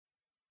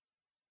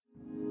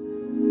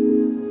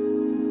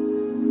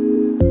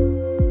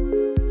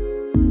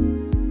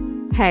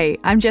Hey,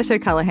 I'm Jess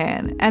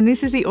O'Callaghan, and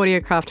this is the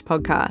Audiocraft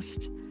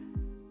podcast.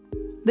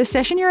 The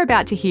session you're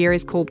about to hear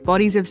is called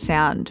Bodies of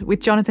Sound with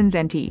Jonathan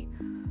Zenti.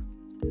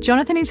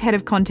 Jonathan is head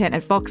of content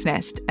at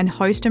Voxnest and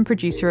host and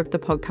producer of the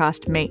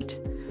podcast Meat.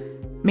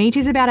 Meat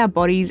is about our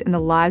bodies and the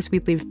lives we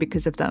live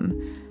because of them.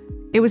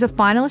 It was a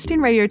finalist in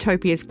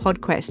Radiotopia's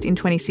PodQuest in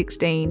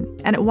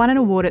 2016, and it won an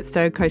award at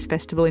Third Coast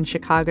Festival in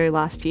Chicago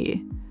last year.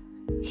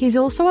 He's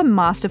also a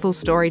masterful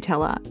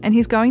storyteller, and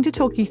he's going to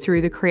talk you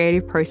through the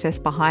creative process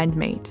behind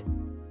Meat.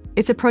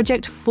 It's a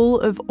project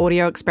full of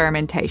audio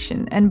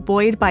experimentation and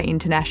buoyed by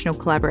international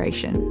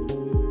collaboration.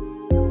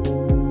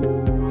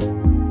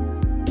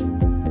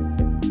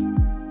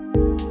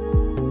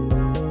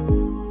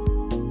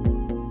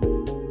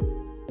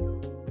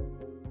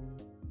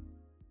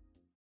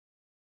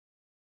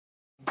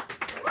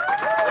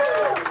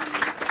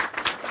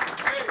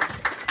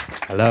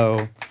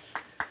 Hello.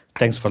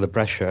 Thanks for the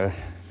pressure.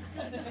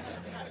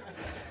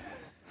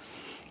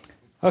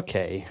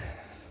 Okay,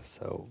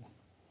 so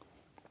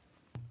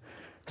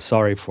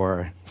sorry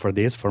for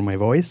my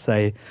voice.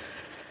 I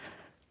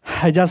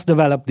just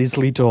developed this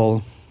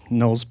little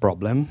nose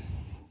problem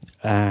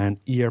and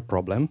ear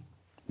problem,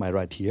 my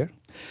right ear,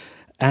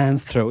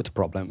 and throat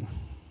problem.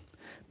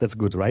 That's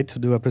good, right, to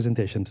do a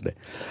presentation today.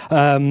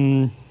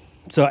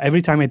 So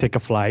every time I take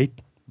a flight,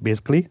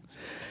 basically,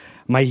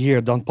 my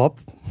ear don't pop,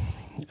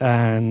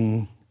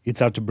 and it's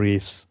hard to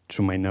breathe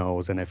through my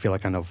nose, and I feel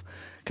like kind of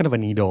a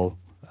needle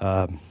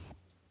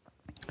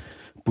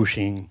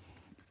pushing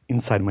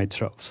inside my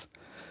throat.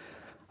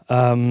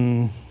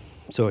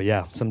 So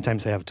yeah,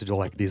 sometimes I have to do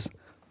like this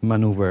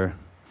maneuver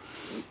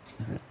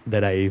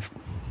that I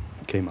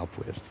came up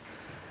with.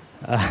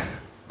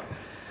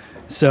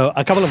 So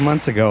a couple of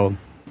months ago,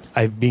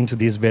 I've been to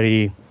this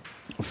very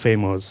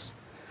famous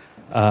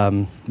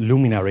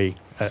luminary,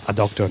 a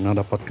doctor, not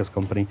a podcast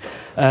company,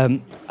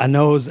 a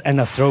nose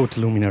and a throat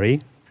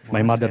luminary.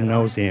 My mother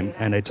knows him,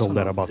 and I told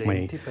her about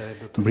my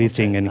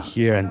breathing and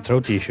ear and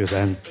throat issues,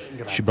 and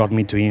she brought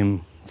me to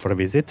him for a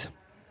visit.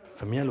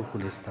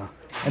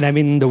 And I'm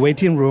in the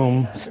waiting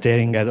room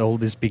staring at all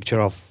these pictures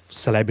of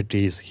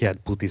celebrities he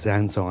had put his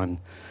hands on.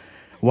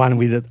 One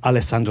with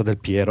Alessandro Del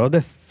Piero,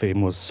 the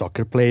famous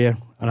soccer player.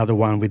 Another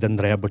one with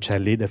Andrea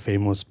Bocelli, the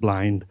famous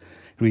blind,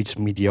 rich,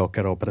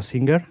 mediocre opera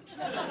singer.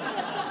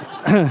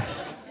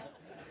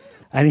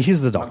 And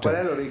he's the doctor.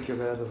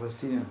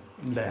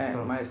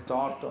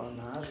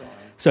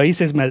 So he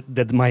says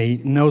that my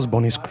nose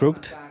bone is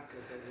crooked.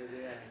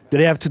 That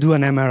I have to do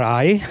an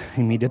MRI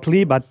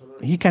immediately, but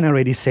he can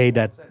already say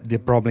that the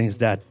problem is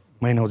that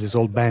my nose is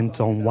all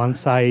bent on one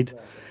side,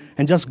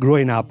 and just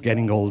growing up,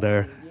 getting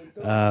older,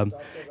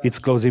 it's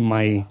closing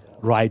my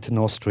right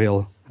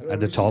nostril at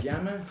the top.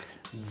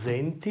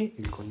 Zenti,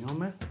 il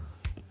cognome.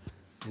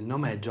 Il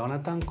nome è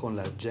Jonathan con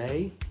la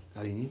J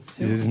all'inizio.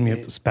 This is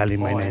me spelling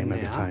my name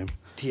at the time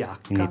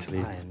in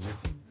Italy.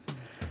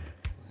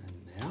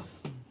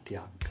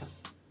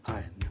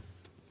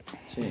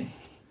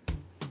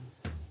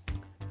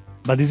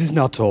 But this is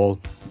not all.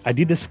 I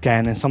did a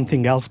scan and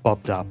something else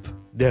popped up.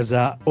 There's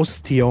a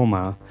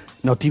osteoma,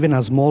 not even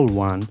a small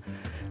one,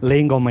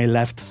 laying on my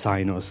left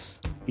sinus.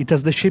 It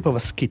has the shape of a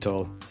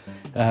skittle,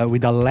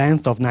 with a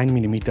length of 9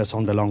 millimeters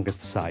on the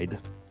longest side.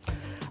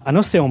 An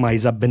osteoma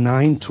is a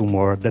benign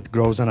tumor that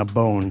grows on a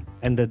bone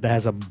and that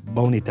has a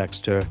bony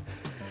texture.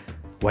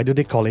 Why do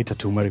they call it a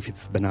tumor if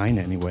it's benign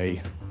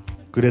anyway?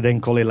 Could they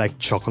then call it like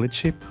chocolate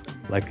chip?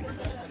 Like,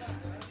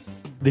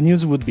 the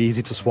news would be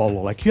easy to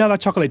swallow. Like, you have a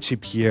chocolate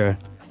chip here.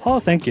 Oh,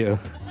 thank you.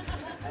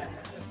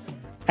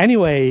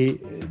 Anyway,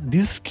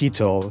 this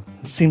skittle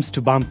seems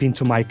to bump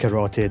into my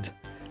carotid.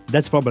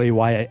 That's probably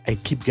why I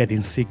keep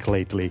getting sick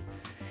lately.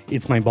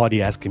 It's my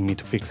body asking me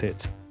to fix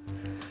it.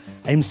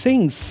 I'm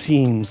saying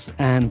seems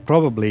and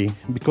probably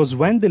because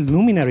when the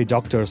luminary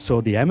doctor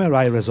saw the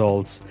MRI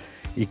results,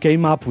 he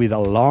came up with a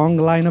long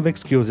line of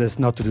excuses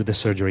not to do the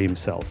surgery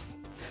himself.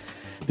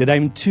 That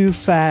I'm too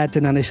fat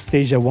and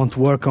anesthesia won't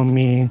work on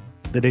me,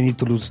 that I need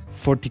to lose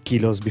 40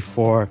 kilos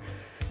before,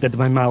 that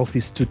my mouth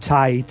is too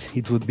tight,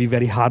 it would be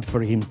very hard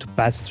for him to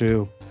pass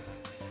through.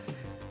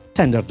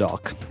 Tender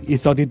doc. He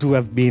thought it would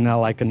have been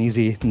like an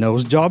easy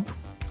nose job.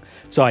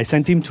 So I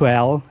sent him to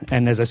hell,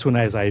 and as soon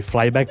as I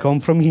fly back home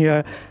from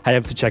here, I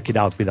have to check it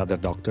out with other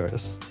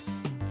doctors.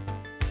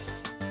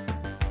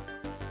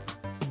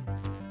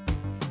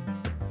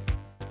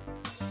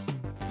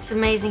 It's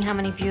amazing how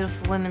many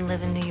beautiful women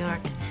live in New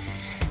York.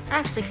 I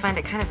actually find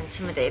it kind of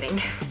intimidating.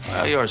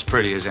 Well, you're as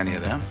pretty as any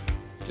of them.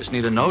 Just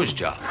need a nose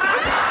job.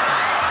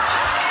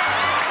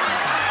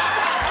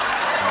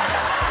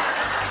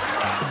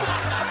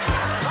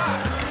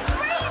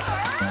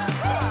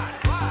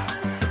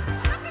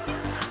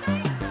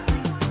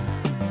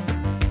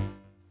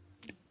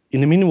 In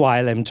the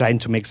meanwhile, I'm trying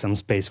to make some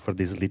space for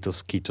this little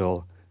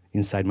skittle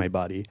inside my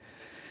body.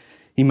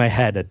 In my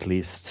head, at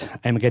least,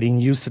 I'm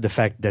getting used to the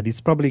fact that it's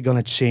probably going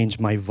to change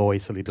my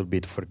voice a little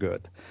bit for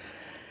good.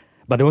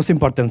 But the most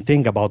important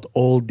thing about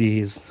all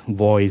these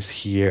voice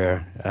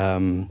here,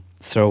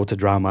 throat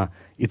drama,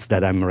 it's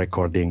that I'm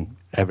recording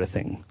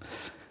everything.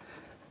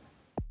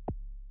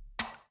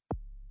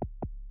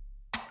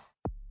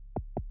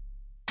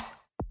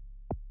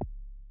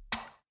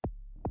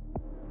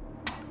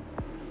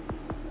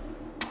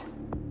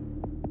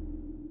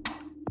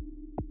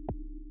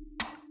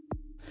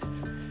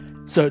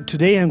 So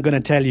today I'm going to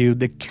tell you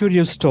the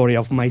curious story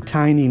of my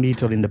tiny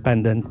little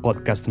independent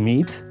podcast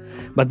Meet.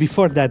 But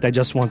before that, I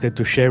just wanted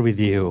to share with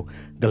you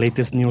the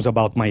latest news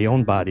about my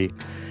own body.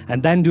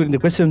 And then during the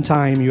question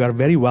time, you are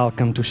very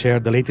welcome to share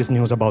the latest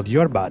news about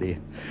your body.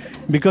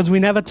 Because we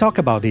never talk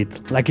about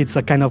it, like it's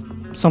a kind of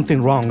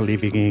something wrong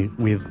living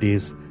with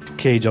this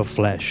cage of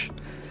flesh.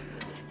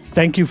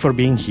 Thank you for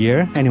being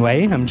here.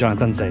 Anyway, I'm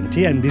Jonathan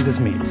Zenti, and this is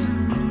Meet.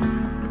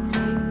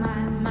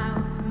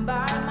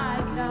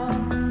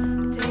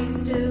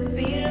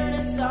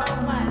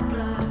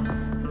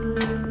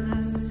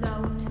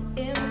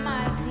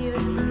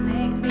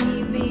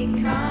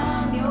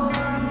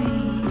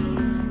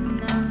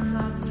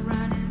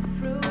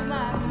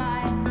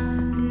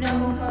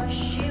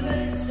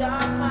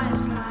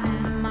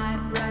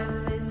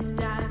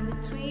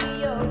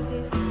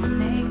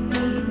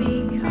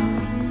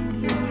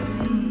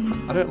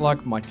 I don't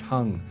like my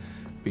tongue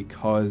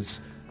because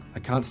I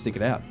can't stick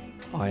it out.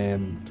 I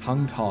am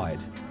tongue-tied,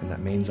 and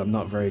that means I'm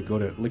not very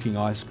good at licking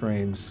ice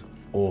creams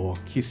or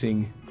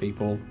kissing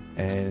people.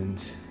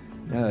 And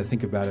now that I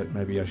think about it,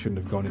 maybe I shouldn't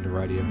have gone into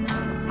radio.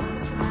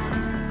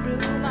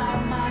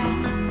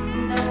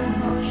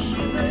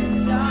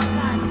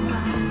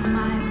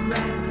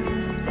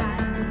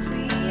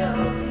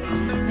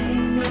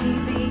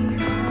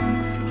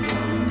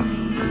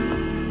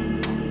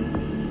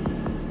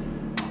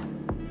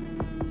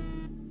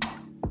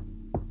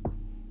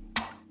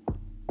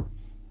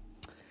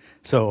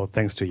 So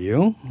thanks to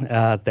you.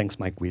 Thanks,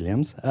 Mike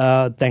Williams.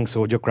 Thanks,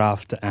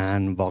 Audiocraft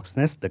and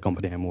Voxnest, the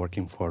company I'm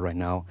working for right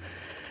now,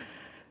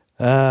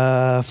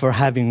 for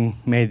having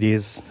made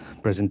this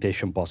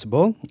presentation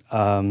possible.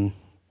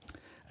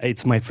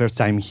 It's my first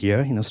time here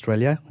in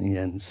Australia,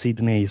 and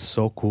Sydney is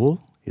so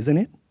cool, isn't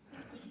it?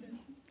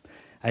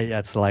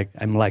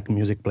 I'm like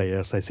music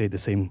players. I say the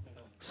same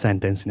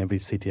sentence in every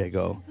city I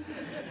go.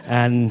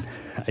 And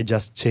I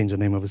just change the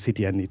name of a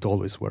city, and it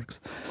always works.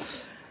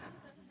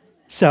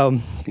 So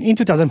in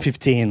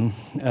 2015,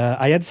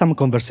 I had some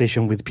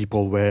conversation with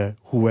people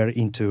who were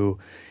into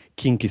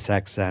kinky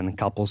sex and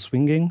couple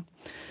swinging,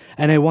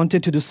 and I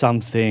wanted to do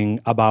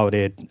something about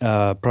it,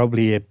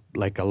 probably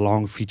a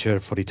long feature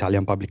for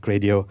Italian public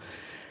radio.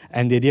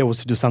 And the idea was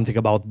to do something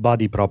about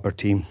body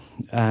property.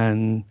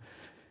 And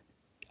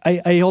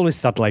I always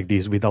start like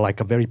this with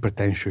a very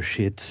pretentious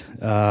shit.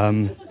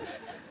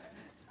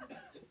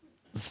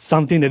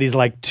 Something that is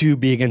too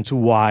big and too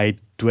wide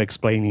to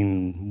explain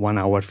in 1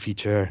 hour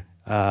feature.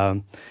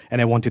 And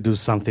I want to do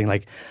something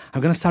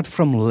I'm going to start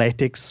from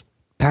latex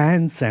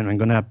pants and I'm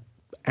going to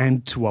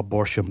end to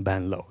abortion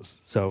ban laws.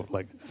 So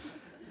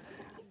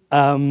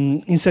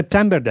in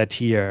September that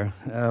year,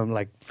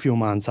 few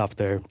months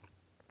after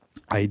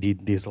I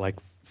did this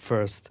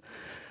first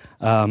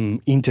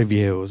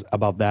interviews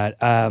about that,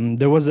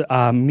 there was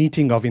a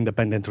meeting of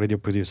independent radio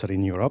producers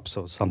in Europe,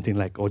 so something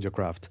like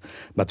Audiocraft,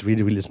 but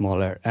really, really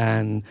smaller.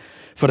 And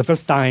for the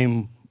first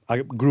time,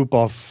 a group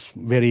of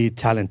very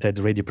talented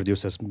radio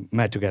producers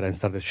met together and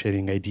started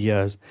sharing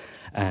ideas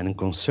and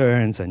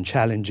concerns and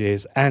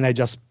challenges. And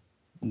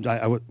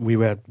we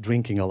were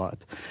drinking a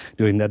lot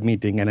during that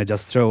meeting, and I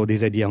just threw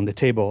this idea on the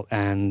table,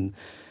 and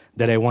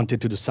that I wanted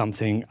to do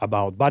something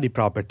about body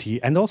property,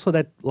 and also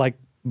that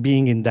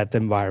being in that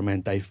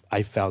environment,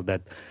 I felt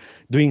that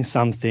doing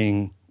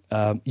something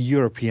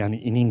European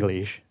in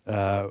English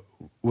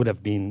would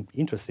have been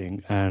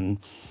interesting and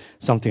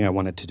something I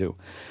wanted to do.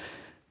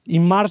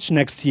 In March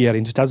next year,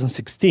 in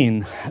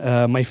 2016,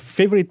 my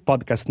favorite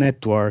podcast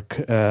network,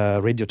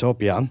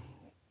 Radiotopia,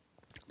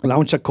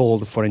 launched a call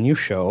for a new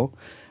show,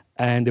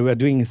 and they were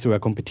doing it through a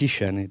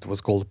competition. It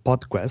was called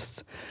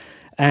PodQuest,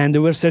 and they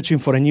were searching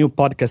for a new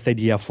podcast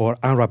idea for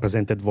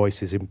unrepresented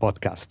voices in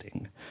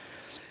podcasting.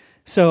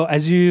 So,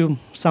 as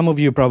some of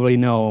you probably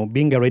know,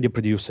 being a radio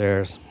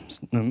producer,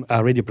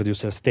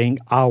 staying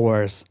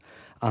hours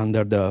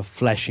under the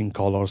flashing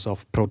colors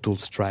of Pro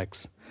Tools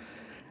tracks,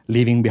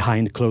 living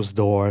behind closed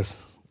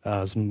doors,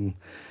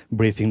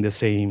 breathing the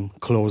same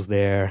closed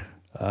air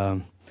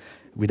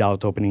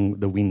without opening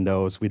the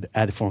windows, with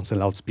headphones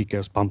and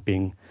loudspeakers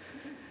pumping,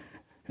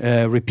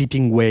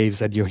 repeating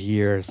waves at your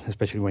ears,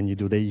 especially when you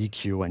do the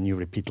EQ and you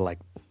repeat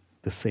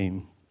the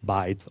same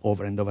byte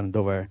over and over and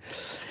over.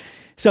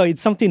 So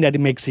it's something that it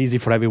makes it easy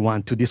for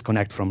everyone to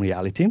disconnect from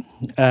reality.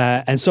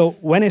 And so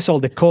when I saw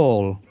the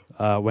call,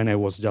 when I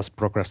was just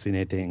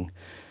procrastinating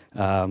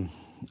on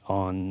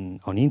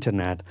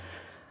internet,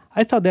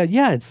 I thought that,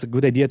 it's a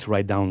good idea to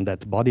write down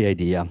that body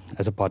idea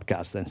as a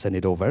podcast and send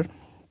it over.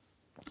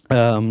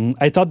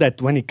 I thought that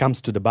when it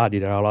comes to the body,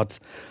 there are lots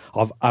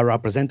of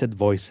unrepresented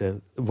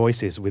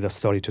voices with a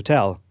story to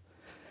tell.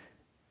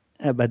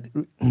 But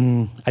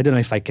I don't know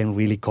if I can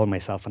really call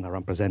myself an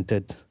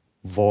unrepresented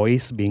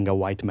voice, being a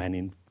white man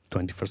in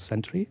 21st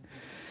century.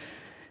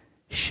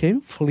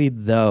 Shamefully,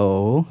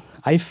 though,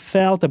 I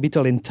felt a bit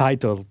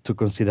entitled to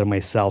consider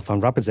myself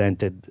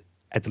unrepresented,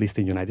 at least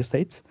in the United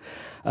States,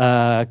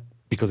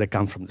 because I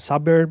come from the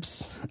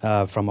suburbs,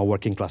 from a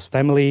working class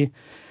family,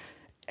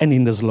 and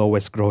in the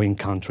slowest growing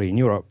country in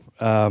Europe.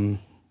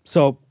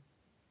 So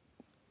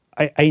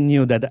I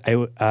knew that I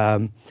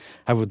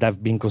would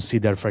have been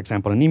considered, for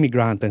example, an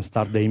immigrant and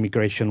start the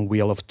immigration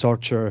wheel of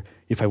torture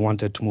if I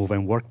wanted to move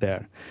and work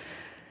there.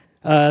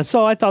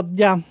 So I thought,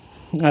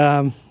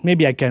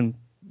 maybe I can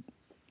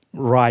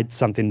write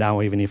something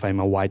down even if I'm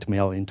a white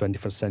male in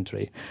 21st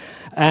century.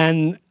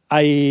 And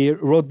I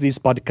wrote this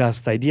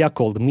podcast idea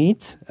called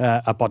Meat,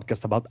 a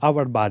podcast about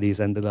our bodies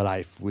and the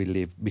life we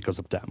live because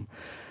of them.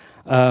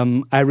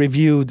 I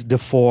reviewed the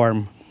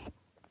form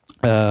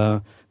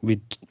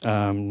with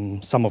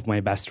some of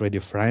my best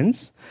radio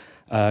friends,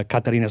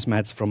 Catharina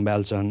Smets from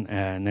Belgium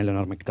and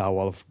Eleanor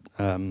McDowell.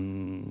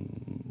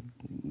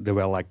 They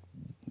were like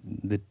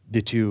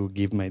the two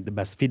give me the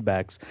best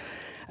feedbacks.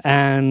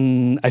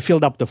 And I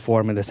filled up the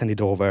form and I sent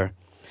it over.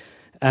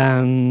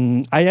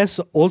 I asked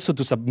also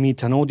to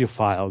submit an audio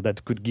file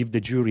that could give the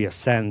jury a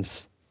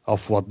sense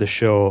of what the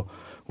show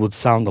would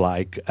sound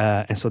like.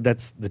 And so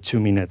that's the 2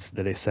 minutes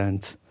that I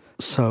sent.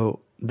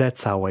 So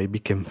that's how I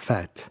became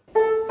fat.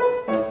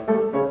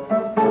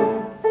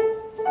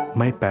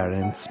 My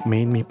parents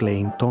made me play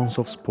in tons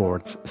of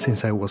sports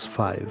since I was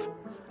 5.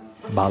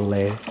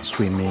 Ballet,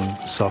 swimming,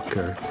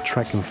 soccer,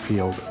 track and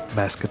field,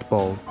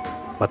 basketball.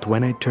 But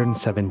when I turned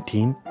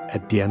 17,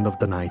 at the end of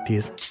the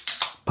 90s,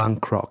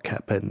 punk rock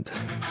happened.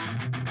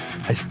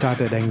 I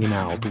started hanging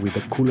out with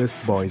the coolest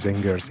boys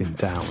and girls in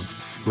town,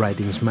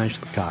 riding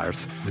smashed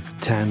cars with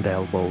tanned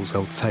elbows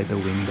outside the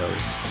window.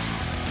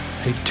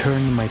 I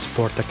turned my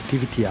sport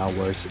activity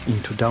hours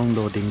into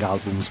downloading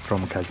albums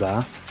from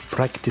Kazaa,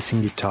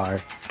 practicing guitar,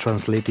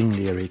 translating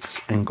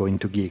lyrics, and going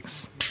to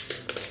gigs.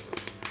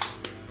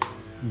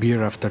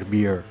 Beer after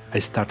beer, I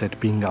started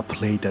being up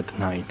late at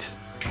night,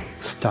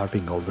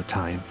 starving all the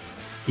time,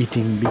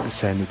 eating big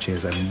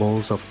sandwiches and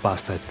bowls of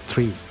pasta at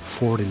 3,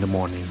 4 in the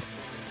morning,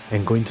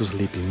 and going to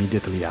sleep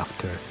immediately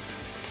after.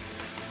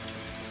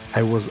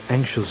 I was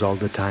anxious all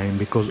the time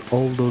because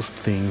all those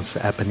things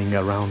happening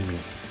around me,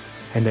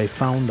 and I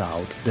found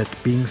out that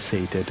being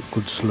sated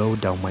could slow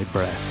down my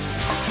breath.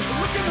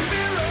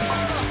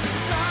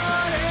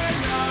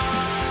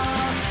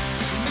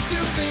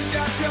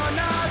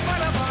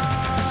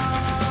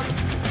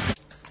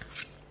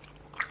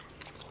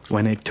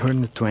 When I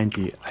turned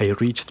 20, I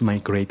reached my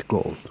great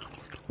goal,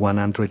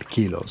 100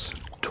 kilos,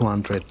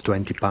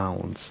 220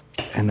 pounds,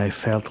 and I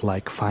felt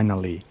like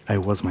finally I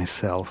was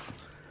myself.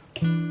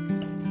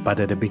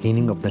 But at the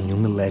beginning of the new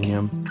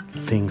millennium,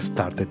 things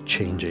started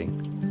changing.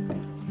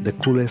 The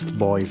coolest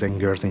boys and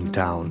girls in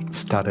town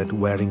started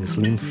wearing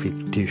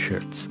slim-fit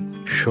t-shirts,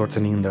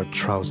 shortening their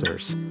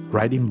trousers,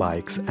 riding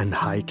bikes and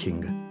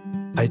hiking.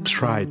 I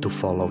tried to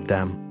follow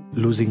them,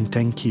 losing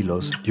 10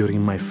 kilos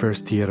during my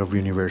first year of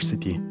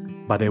university.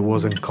 But I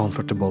wasn't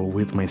comfortable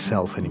with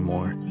myself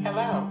anymore.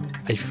 Hello.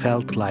 I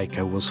felt like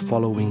I was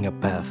following a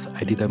path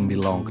I didn't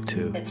belong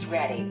to. It's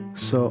ready.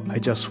 So I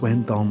just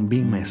went on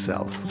being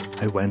myself.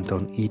 I went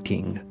on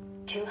eating.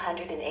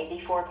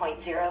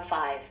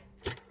 284.05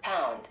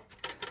 pound.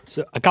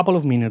 So a couple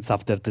of minutes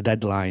after the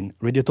deadline,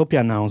 Radiotopia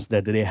announced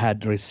that they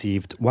had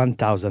received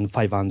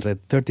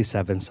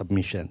 1,537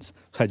 submissions.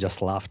 So I just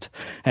laughed.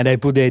 And I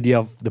put the idea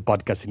of the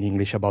podcast in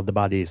English about the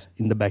bodies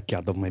in the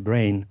backyard of my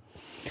brain.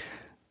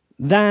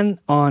 Then,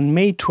 on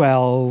May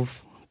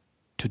 12,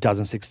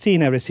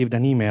 2016, I received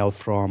an email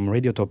from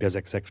Radiotopia's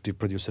executive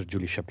producer,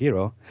 Julie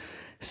Shapiro,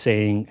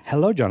 saying,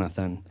 "Hello,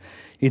 Jonathan.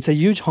 It's a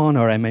huge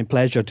honor and my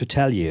pleasure to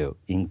tell you,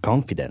 in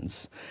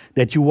confidence,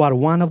 that you are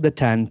one of the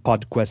 10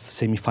 PodQuest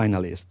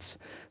semifinalists,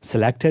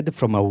 selected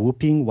from a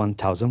whopping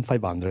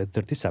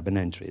 1,537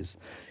 entries.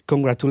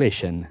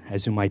 Congratulations.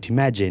 As you might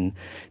imagine,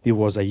 it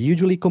was a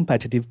hugely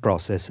competitive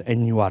process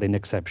and you are in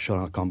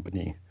exceptional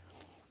company."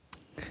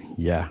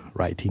 Yeah,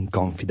 right, in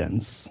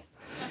confidence.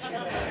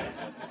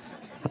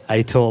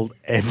 I told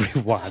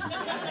everyone,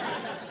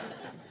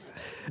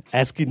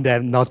 asking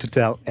them not to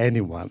tell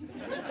anyone,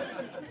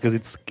 because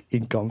it's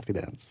in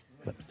confidence.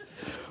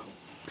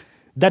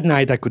 That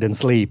night I couldn't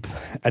sleep.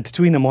 At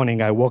 2 in the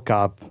morning I woke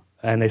up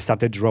and I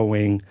started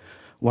drawing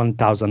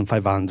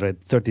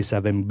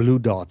 1,537 blue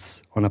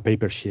dots on a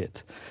paper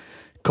sheet,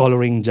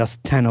 coloring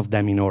just 10 of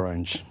them in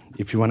orange.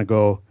 If you want to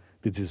go,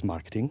 this is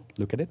marketing,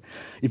 look at it.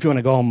 If you want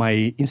to go on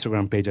my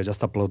Instagram page, I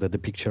just uploaded the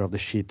picture of the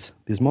sheet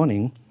this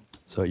morning,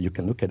 so you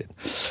can look at it.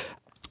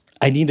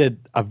 I needed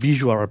a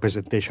visual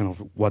representation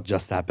of what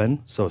just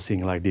happened, so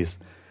seeing like this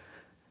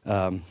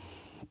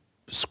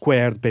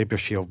squared paper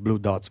sheet of blue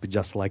dots with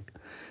just like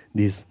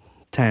these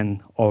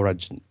 10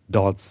 orange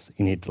dots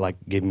in it, like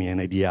gave me an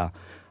idea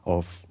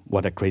of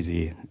what a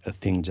crazy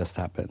thing just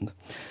happened.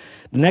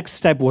 The next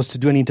step was to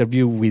do an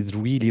interview with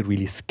really,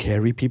 really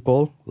scary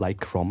people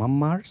like Roman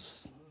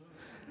Mars,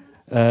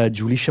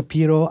 Julie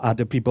Shapiro,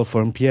 other people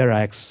from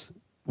PRX,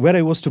 where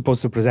I was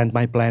supposed to present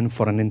my plan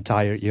for an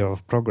entire year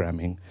of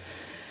programming.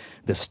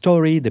 The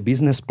story, the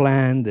business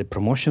plan, the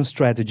promotion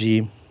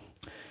strategy.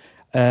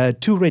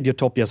 2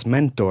 Radiotopia's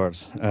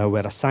mentors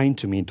were assigned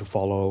to me to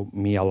follow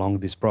me along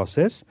this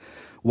process.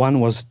 One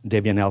was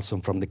Davia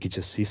Nelson from The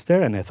Kitchen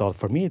Sister, and I thought,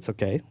 for me, it's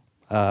okay.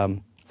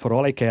 For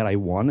all I care, I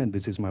won, and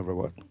this is my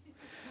reward.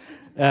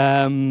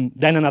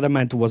 Then another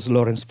mentor was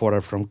Lawrence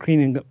Forer from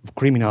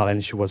Criminal,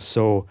 and she was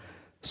so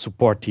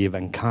supportive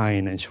and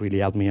kind, and she really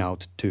helped me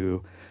out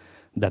to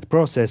that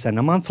process. And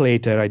a month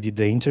later, I did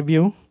the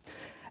interview.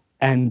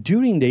 And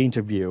during the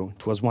interview,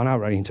 it was 1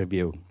 hour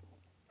interview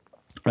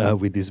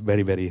with these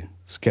very, very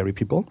scary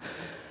people,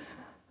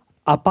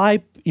 a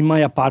pipe in my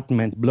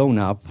apartment blown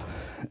up,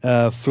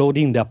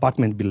 flooding the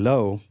apartment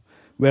below,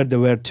 where there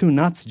were 2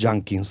 nuts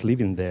junkies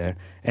living there,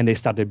 and they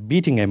started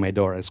beating at my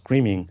door and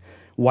screaming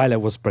while I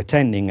was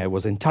pretending I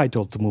was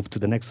entitled to move to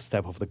the next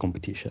step of the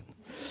competition.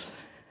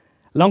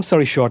 Long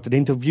story short, the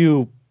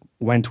interview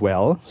went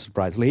well,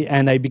 surprisingly,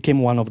 and I became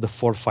one of the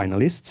 4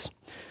 finalists.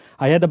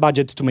 I had a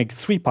budget to make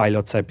 3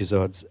 pilot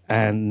episodes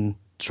and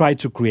try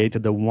to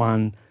create the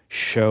one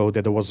show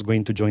that was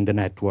going to join the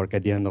network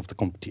at the end of the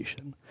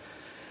competition.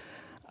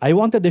 I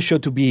wanted the show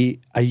to be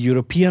a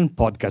European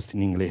podcast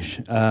in English.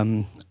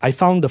 I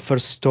found the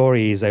first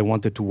story I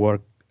wanted to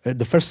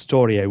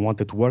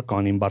work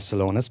on in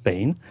Barcelona,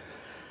 Spain.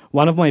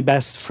 One of my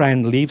best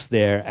friends lives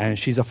there, and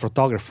she's a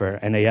photographer,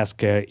 and I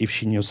asked her if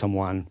she knew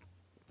someone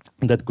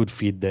that could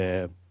fit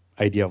the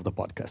idea of the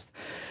podcast.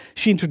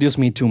 She introduced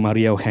me to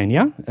Maria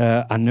Eugenia,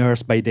 a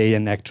nurse by day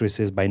and actress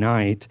by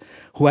night,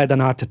 who had an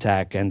heart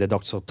attack, and the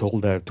doctor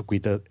told her to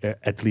quit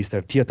at least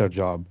her theater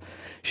job.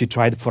 She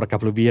tried for a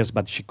couple of years,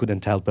 but she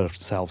couldn't help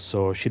herself,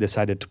 so she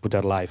decided to put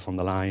her life on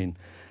the line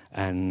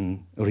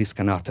and risk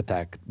an heart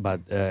attack,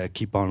 but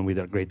keep on with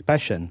her great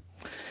passion.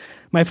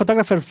 My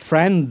photographer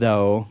friend,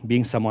 though,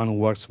 being someone who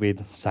works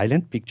with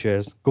silent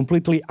pictures,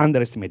 completely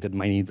underestimated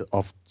my need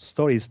of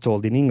stories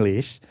told in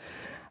English.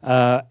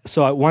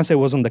 So once I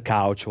was on the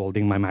couch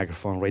holding my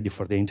microphone ready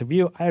for the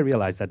interview, I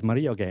realized that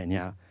Maria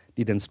Eugenia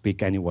didn't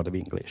speak any word of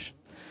English.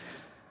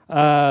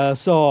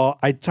 So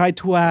I tried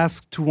to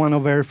ask to one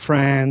of her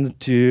friends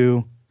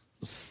to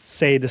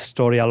say the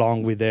story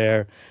along with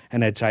her,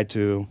 and I tried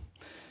to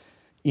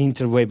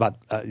interview, but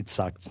it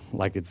sucked.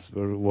 Like it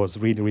was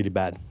really, really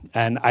bad.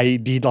 And I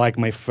did like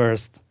my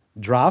first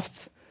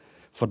draft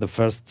for the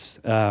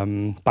first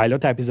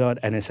pilot episode,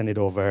 and I sent it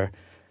over.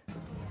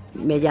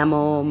 Me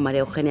llamo María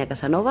Eugenia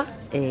Casanova,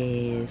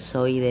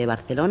 soy de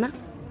Barcelona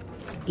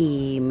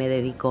y me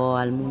dedico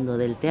al mundo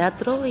del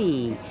teatro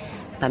y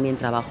también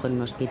trabajo en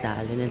un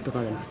hospital en el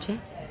turno de noche.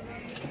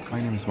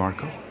 My name is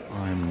Marco.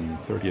 I'm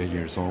 38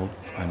 years old.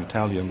 I'm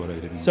Italian, but I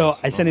live in So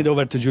I sent it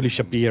over to Julie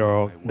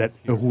Shapiro,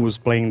 who was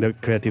playing the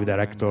creative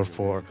director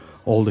for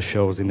all the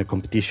shows in the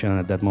competition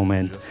at that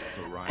moment.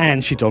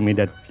 And she told me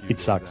that it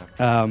sucks.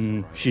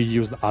 She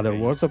used other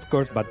words, of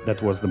course, but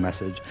that was the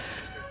message.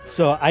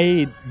 So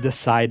I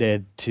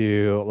decided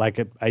to,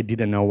 I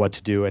didn't know what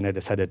to do, and I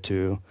decided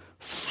to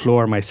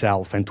floor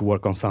myself and to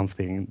work on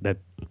something that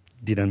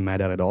didn't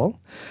matter at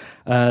all.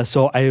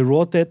 So I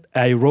wrote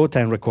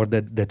and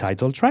recorded the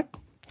title track.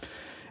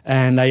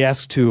 And I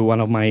asked to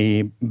one of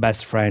my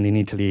best friends in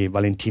Italy,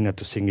 Valentina,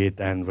 to sing it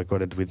and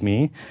record it with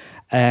me.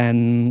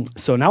 And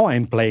so now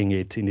I'm playing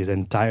it in its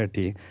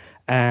entirety.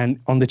 And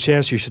on the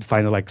chairs, you should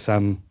find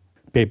some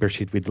paper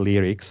sheet with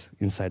lyrics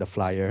inside a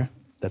flyer.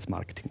 That's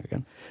marketing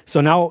again. So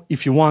now,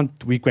 if you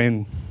want, we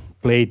can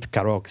play it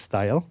karaoke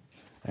style,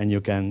 and you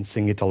can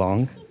sing it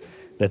along.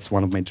 That's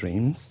one of my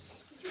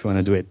dreams. If you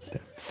want to do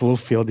it,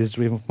 fulfill this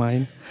dream of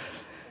mine.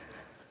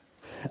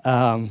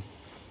 I'm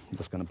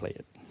just going to play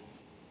it.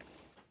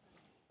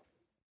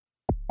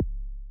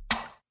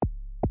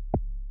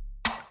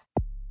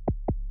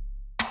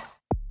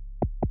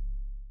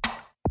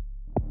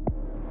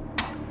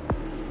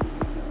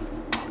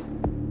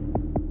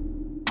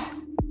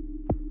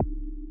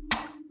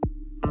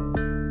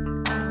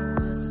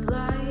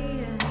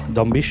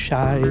 Don't be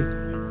shy.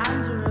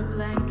 Under a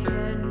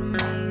blanket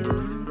made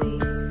of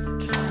leaves,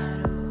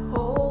 trying to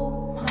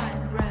hold my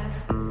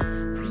breath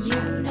for you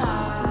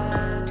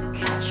not to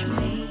catch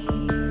me.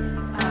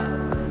 I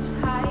was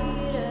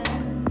hiding,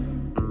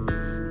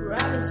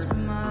 rubbing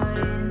some mud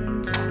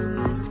into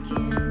my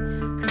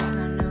skin, 'cause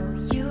I know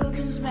you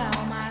can smell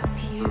my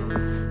fear.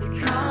 You're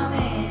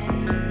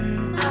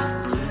coming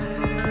after.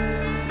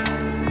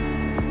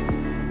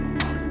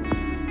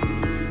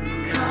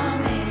 You're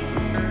coming.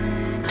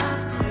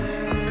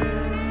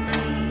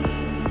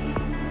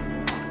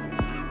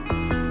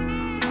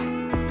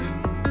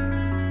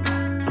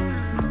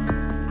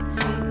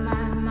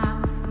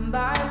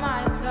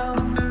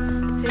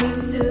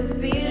 Taste the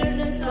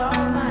bitterness of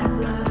my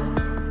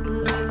blood.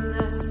 Leave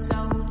the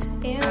salt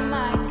in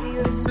my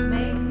tears.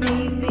 Make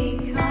me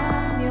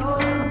become your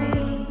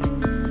meat.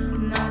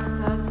 No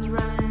thoughts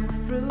running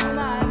through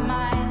my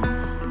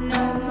mind.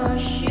 No more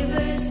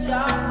shivers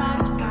up my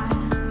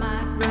spine.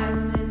 My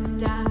breath is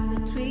down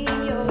between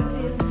your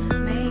teeth.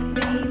 Make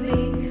me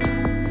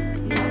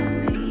become your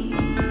meat.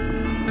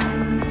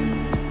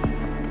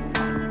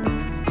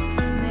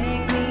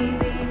 Make me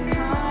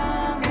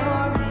become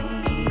your meat.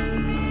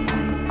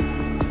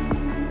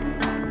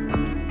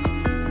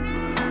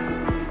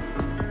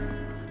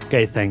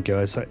 Okay, thank you.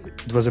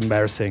 It was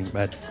embarrassing,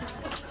 but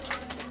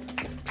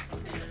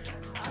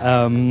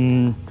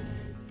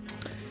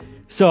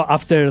so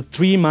after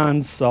 3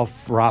 months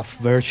of rough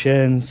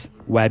versions,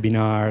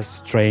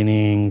 webinars,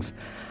 trainings.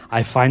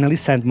 I finally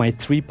sent my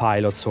 3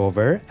 pilots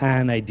over,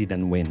 and I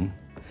didn't win.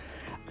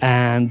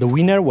 And the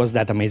winner was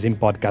that amazing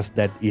podcast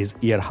that is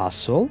Ear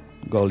Hustle.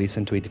 Go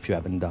listen to it if you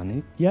haven't done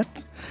it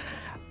yet.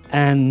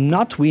 And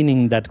not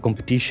winning that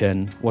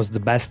competition was the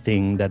best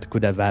thing that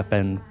could have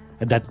happened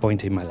at that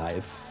point in my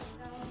life.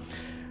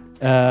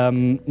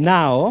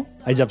 Now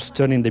I just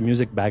turning the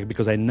music back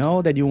because I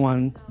know that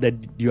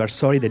you are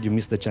sorry that you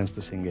missed the chance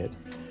to sing it.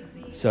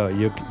 So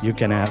you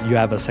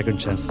have a second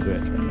chance to do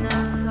it.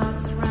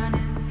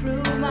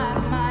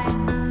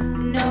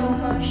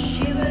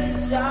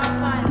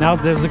 Now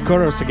there's the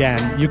chorus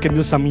again. You can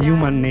do some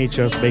Human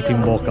Nature's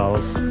backing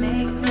vocals.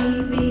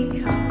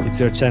 It's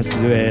your chance to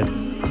do it.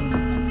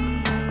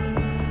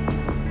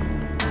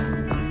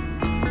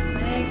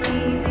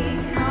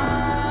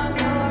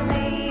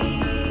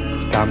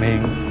 It's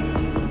coming.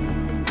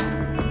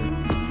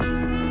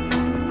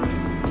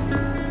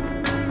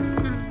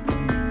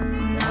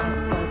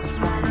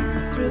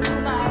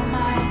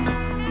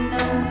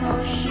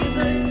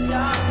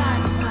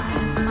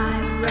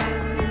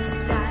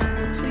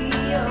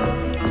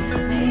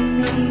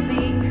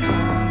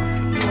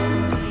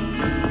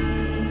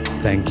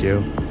 Thank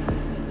you.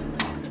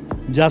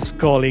 Just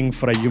calling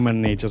for a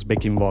Human Nature's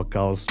backing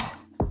vocals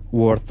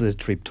worth the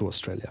trip to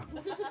Australia.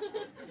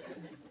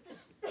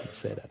 Let's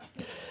say that.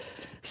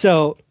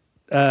 So,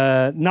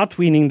 not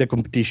winning the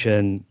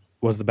competition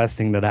was the best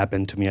thing that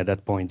happened to me at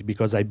that point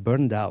because I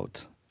burned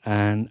out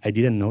and I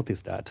didn't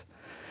notice that.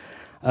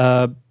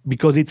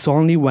 Because it's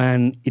only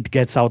when it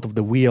gets out of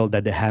the wheel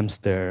that the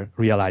hamster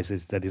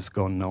realizes that it's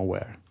gone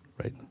nowhere,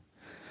 right?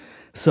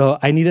 So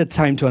I needed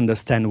time to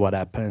understand what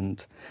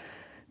happened.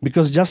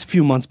 Because just a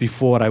few months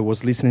before, I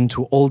was listening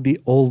to all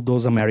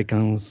those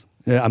American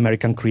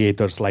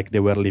creators like they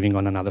were living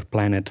on another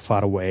planet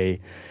far away,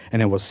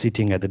 and I was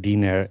sitting at the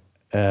dinner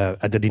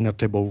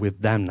table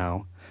with them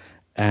now,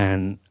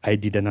 and I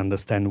didn't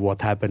understand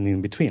what happened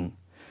in between.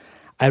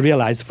 I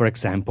realized, for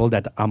example,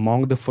 that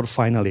among the 4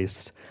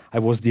 finalists, I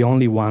was the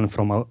only one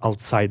from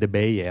outside the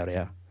Bay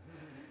Area,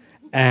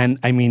 and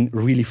I mean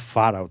really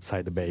far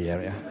outside the Bay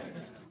Area.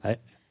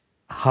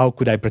 How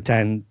could I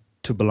pretend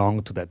to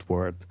belong to that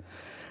world?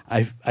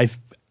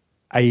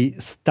 I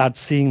start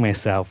seeing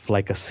myself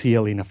like a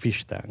seal in a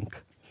fish tank.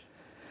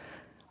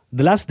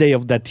 The last day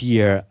of that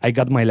year, I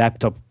got my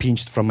laptop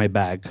pinched from my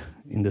bag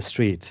in the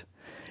street.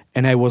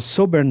 And I was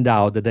so burned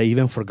out that I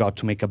even forgot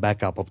to make a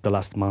backup of the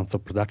last month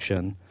of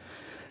production,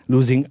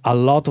 losing a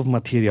lot of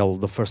material,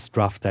 the first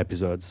draft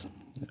episodes.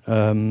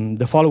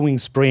 The following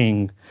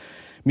spring,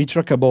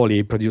 Mitra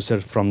Kaboli,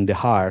 producer from The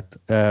Heart,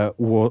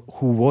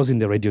 who was in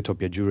the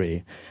Radiotopia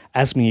jury,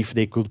 asked me if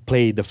they could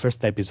play the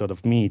first episode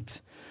of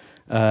Meet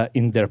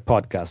in their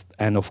podcast,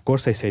 and of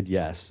course I said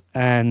yes.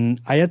 And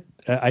I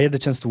had the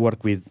chance to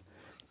work with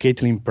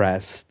Caitlin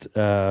Prest,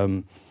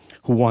 who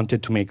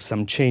wanted to make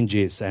some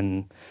changes,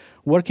 and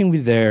working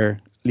with her,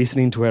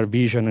 listening to her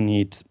vision on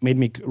it, made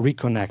me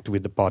reconnect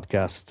with the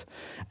podcast,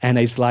 and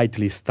I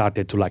slightly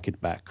started to like it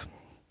back.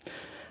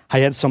 I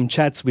had some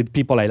chats with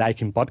people I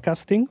like in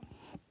podcasting.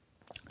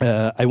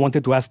 I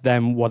wanted to ask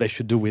them what I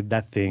should do with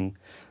that thing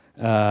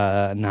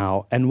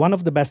now, and one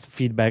of the best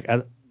feedback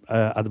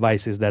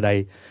advices that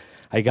I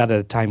got at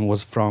the time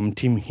was from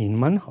Tim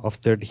Hinman of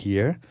Third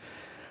Year,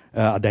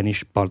 a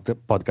Danish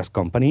podcast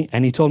company.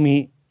 And he told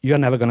me, you're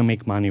never going to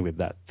make money with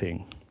that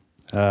thing.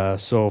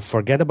 So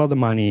forget about the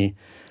money,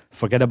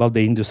 forget about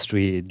the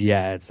industry, the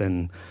ads,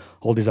 and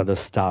all this other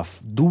stuff.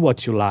 Do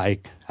what you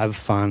like, have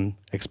fun,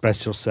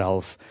 express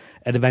yourself,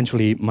 and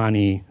eventually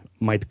money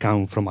might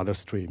come from other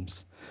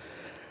streams.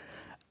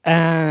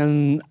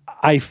 And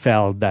I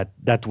felt that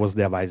that was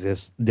the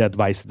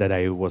advice that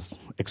I was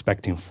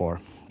expecting for.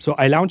 So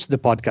I launched the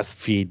podcast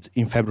feed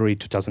in February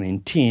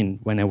 2018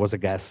 when I was a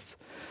guest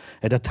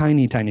at a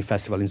tiny, tiny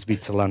festival in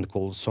Switzerland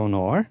called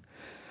Sonor.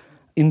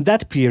 In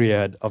that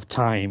period of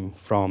time,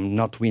 from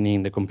not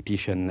winning the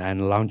competition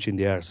and launching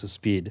the RSS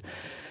feed,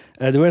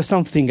 there was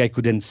something I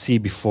couldn't see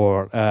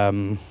before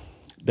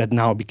that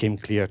now became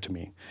clear to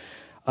me.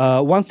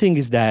 One thing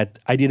is that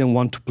I didn't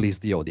want to please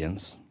the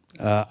audience.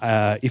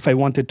 If I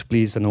wanted to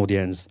please an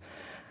audience,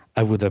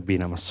 I would have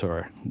been a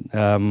masseur.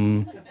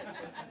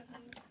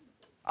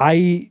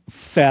 I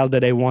felt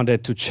that I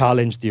wanted to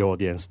challenge the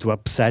audience, to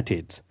upset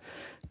it,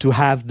 to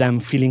have them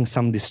feeling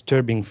some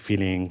disturbing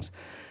feelings,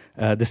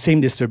 the same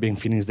disturbing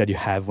feelings that you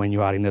have when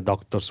you are in a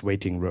doctor's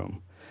waiting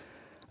room.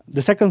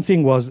 The second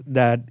thing was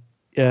that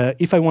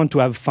if I want to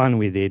have fun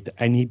with it,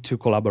 I need to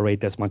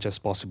collaborate as much as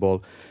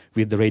possible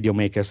with the radio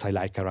makers I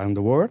like around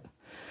the world,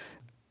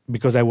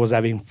 because I was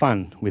having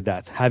fun with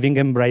that. Having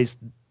embraced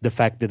the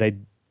fact that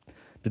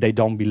I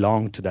don't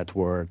belong to that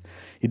world,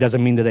 it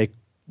doesn't mean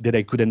that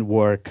I couldn't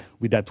work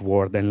with that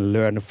world and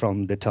learn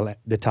from the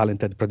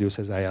talented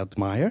producers I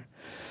admire.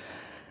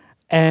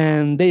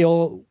 And they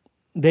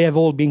have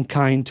all been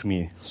kind to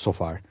me so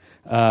far,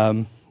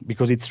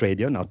 because it's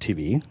radio, not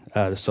TV.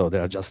 So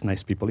there are just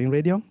nice people in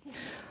radio.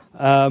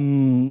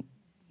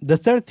 The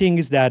third thing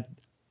is that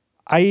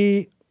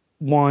I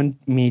want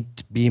Meet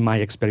to be my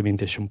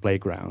experimentation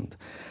playground.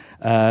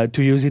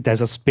 to use it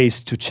as a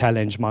space to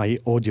challenge my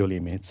audio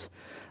limits,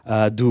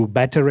 do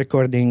better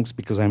recordings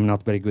because I'm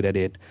not very good at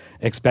it,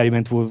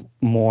 experiment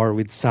more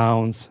with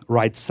sounds,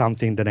 write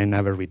something that I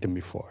never written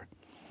before.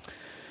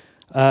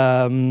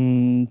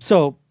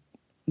 So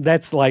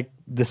that's like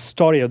the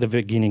story of the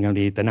beginning of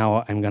it, and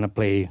now I'm going to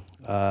play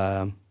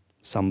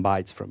some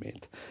bites from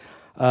it.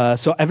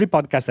 So every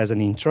podcast has an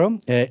intro.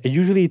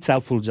 Usually it's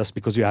helpful just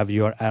because you have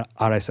your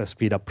RSS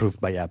feed approved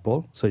by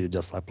Apple, so you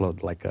just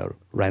upload like a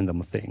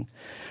random thing.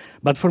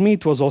 But for me,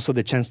 it was also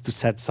the chance to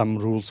set some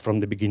rules from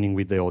the beginning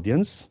with the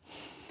audience.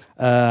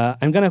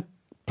 I'm going to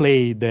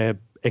play the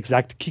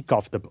exact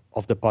kickoff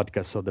of the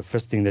podcast, so the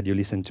first thing that you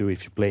listen to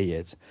if you play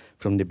it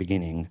from the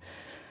beginning.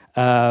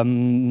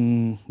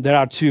 There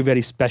are two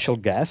very special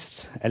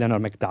guests, Eleanor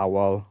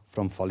McDowell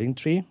from Falling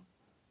Tree.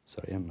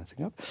 Sorry, I'm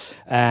messing up.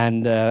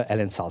 And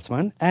Ellen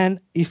Saltzman.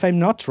 And if I'm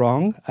not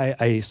wrong,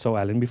 I saw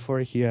Ellen before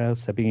here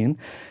stepping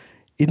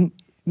in.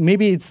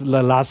 Maybe it's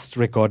the last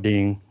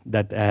recording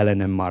that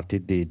Ellen and Marty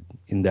did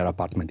in their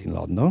apartment in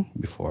London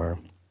before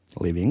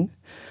leaving.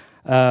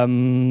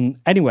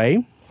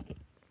 Anyway,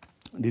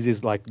 this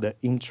is like the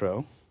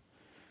intro.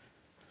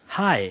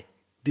 Hi,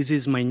 this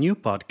is my new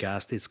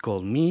podcast. It's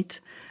called Meet.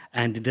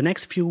 And in the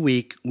next few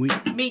weeks, we...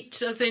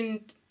 Meet as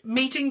in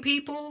meeting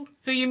people?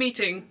 Who are you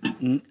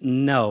meeting?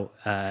 No,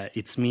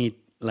 it's meat,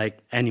 like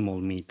animal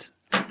meat.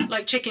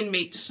 Like chicken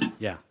meat?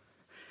 Yeah.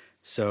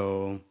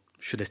 So,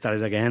 should I start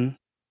it again?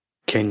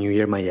 Can you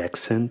hear my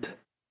accent?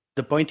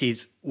 The point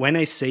is, when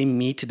I say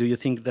meet, do you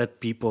think that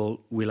people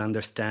will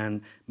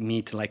understand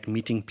meet like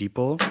meeting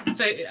people?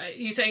 So,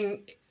 you're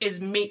saying,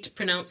 is meat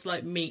pronounced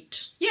like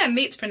meat? Yeah,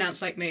 meat's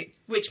pronounced like meat.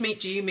 Which meat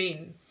do you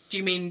mean? Do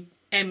you mean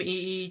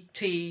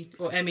M-E-E-T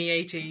or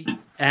M-E-A-T?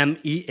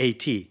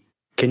 M-E-A-T.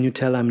 Can you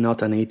tell I'm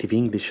not a native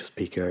English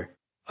speaker?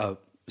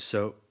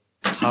 So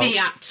how...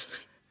 Miat.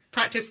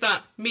 Practice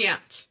that.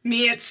 Miat.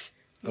 Miat.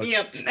 Okay.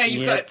 Miat. Oh,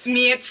 you've got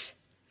miat.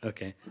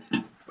 Okay.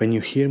 When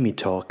you hear me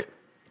talk,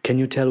 can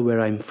you tell where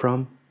I'm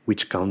from?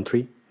 Which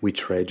country?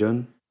 Which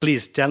region?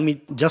 Please tell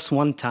me just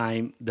one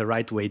time the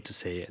right way to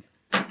say it.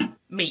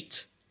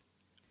 Meat.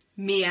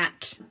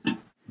 Miat.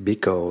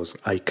 Because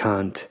I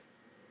can't.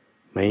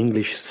 My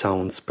English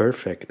sounds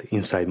perfect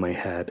inside my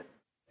head.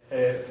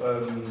 I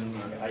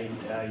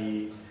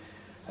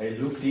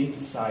looked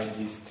inside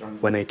this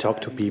trunk. When I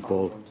talk to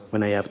people,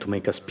 when I have to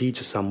make a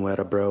speech somewhere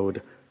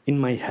abroad, in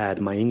my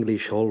head my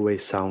English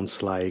always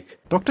sounds like...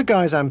 Dr.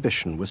 Guy's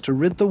ambition was to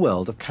rid the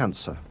world of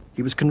cancer.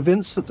 He was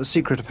convinced that the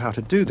secret of how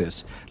to do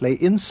this lay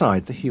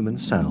inside the human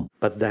cell.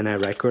 But then I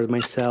record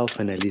myself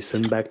and I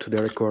listen back to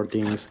the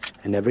recordings,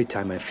 and every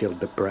time I feel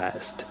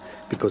depressed,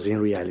 because in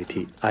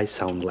reality I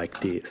sound like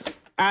this.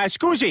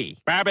 Scusi.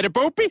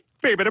 Babidi-boopy,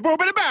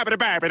 bibidi-boopidi,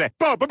 babidi-babidi,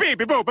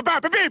 boopa-beepy-boopa,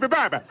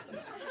 baba-beepy-baba.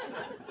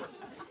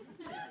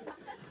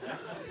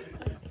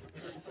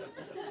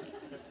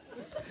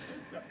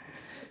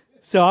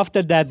 So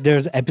after that,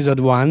 there's episode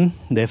 1,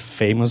 the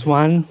famous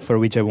one, for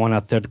which I won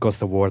a Third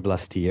Coast Award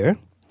last year.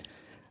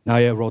 Now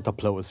I wrote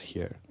applause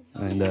here,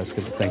 and that's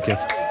good. Thank you.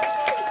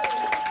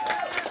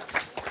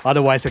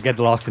 Otherwise, I get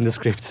lost in the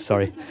script.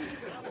 Sorry.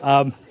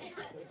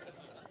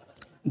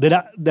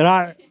 There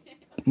are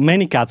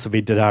many cuts of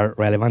it that are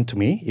relevant to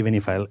me, even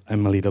if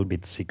I'm a little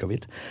bit sick of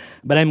it.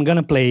 But I'm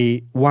gonna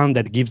play one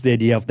that gives the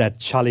idea of that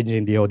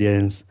challenging the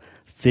audience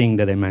thing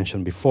that I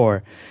mentioned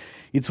before.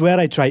 It's where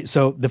I try.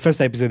 So the first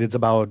episode is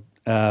about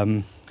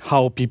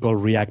how people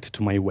react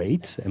to my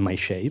weight and my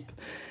shape.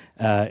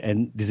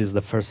 And this is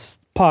the first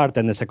part.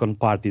 And the second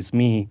part is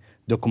me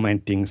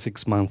documenting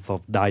 6 months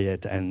of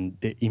diet and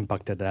the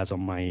impact that has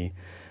on my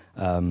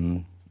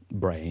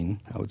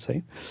brain, I would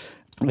say.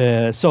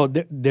 So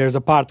there's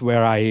a part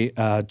where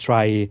I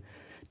try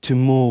to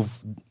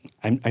move.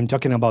 I'm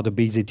talking about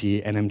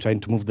obesity, and I'm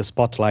trying to move the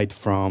spotlight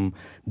from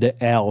the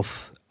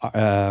health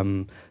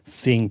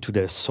thing to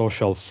the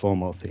social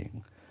FOMO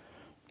thing.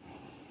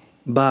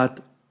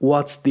 But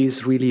what's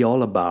this really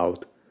all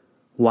about?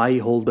 Why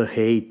all the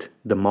hate,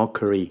 the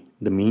mockery,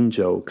 the mean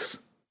jokes?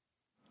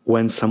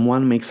 When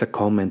someone makes a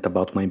comment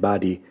about my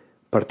body,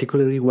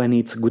 particularly when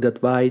it's good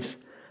advice,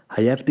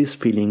 I have this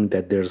feeling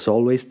that there's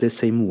always the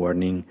same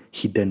warning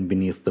hidden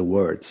beneath the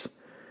words.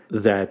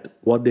 That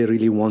what they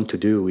really want to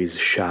do is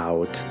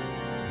shout,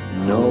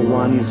 "No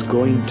one is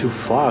going to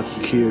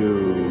fuck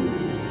you."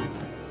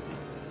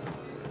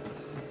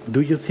 Do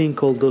you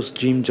think all those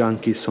gym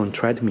junkies on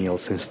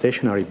treadmills and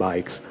stationary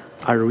bikes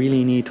are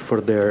really in it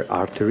for their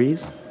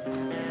arteries?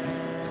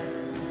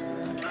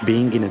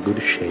 Being in a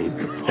good shape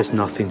has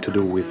nothing to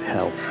do with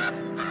health.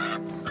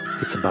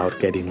 It's about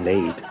getting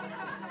laid.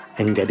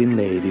 And getting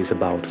laid is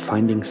about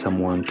finding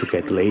someone to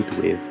get laid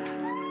with.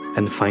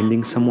 And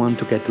finding someone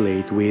to get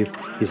laid with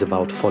is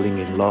about falling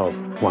in love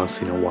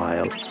once in a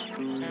while.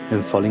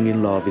 And falling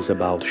in love is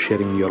about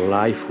sharing your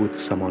life with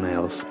someone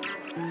else.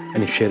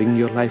 And sharing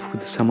your life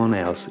with someone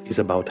else is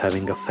about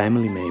having a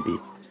family maybe.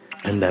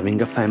 And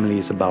having a family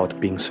is about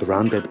being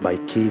surrounded by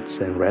kids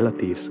and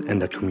relatives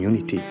and a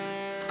community.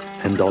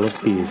 And all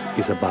of this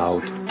is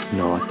about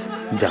not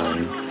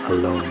dying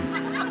alone.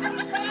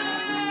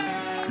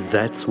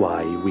 That's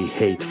why we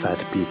hate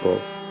fat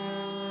people.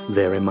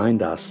 They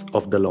remind us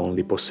of the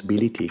lonely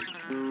possibility,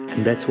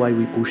 and that's why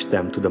we push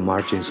them to the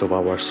margins of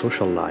our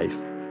social life.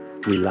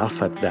 We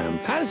laugh at them.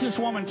 How does this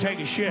woman take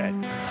a shit?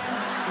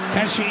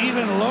 Can she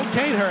even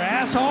locate her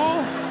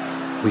asshole?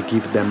 We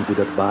give them good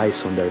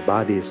advice on their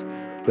bodies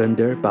when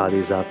their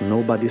bodies are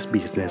nobody's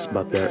business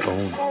but their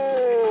own.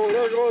 Oh,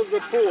 there goes the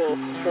pool.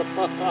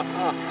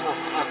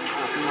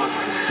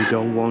 We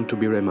don't want to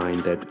be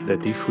reminded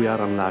that if we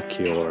are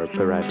unlucky or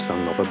perhaps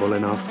unlovable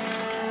enough,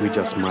 we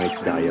just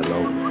might die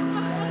alone.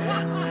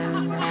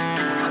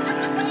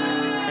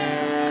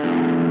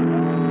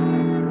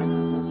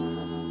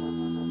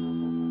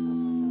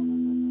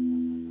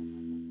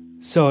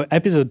 So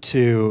episode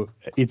 2,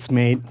 it's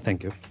made...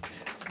 Thank you.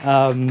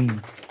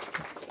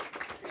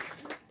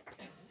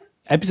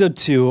 Episode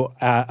 2,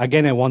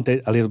 again, I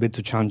wanted a little bit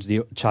to challenge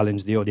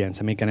the audience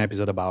and make an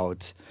episode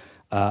about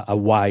a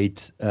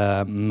white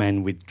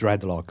man with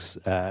dreadlocks,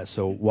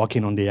 so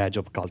walking on the edge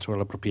of cultural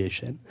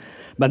appropriation,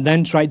 but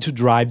then try to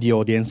drive the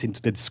audience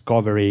into the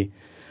discovery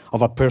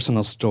of a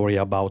personal story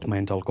about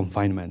mental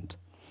confinement.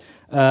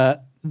 The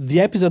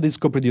episode is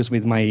co-produced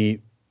with my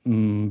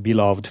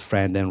beloved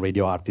friend and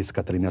radio artist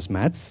Catharina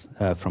Smets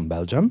from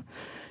Belgium.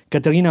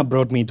 Catharina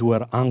brought me to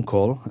her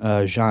uncle,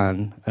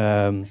 Jean,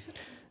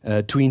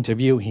 to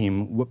interview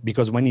him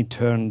because when he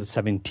turned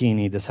 17,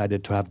 he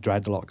decided to have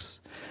dreadlocks.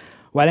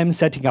 While I'm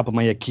setting up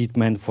my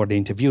equipment for the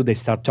interview, they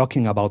start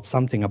talking about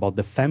something about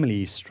the family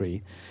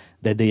history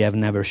that they have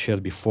never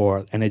shared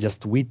before, and I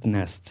just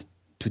witnessed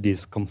to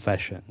this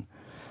confession.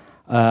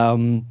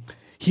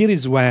 Here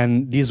is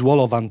when this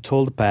wall of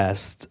untold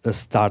past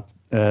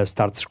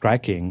starts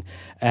cracking,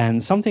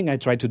 and something I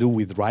tried to do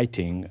with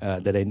writing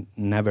that I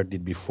never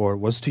did before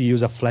was to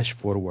use a flash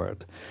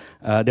forward.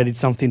 That is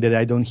something that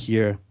I don't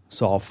hear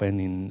so often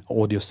in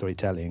audio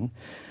storytelling.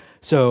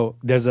 So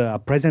there's a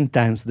present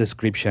tense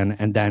description,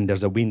 and then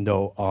there's a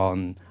window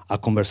on a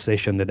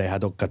conversation that I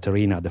had with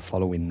Catharina the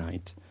following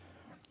night.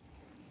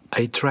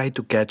 I try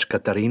to catch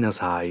Catharina's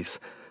eyes,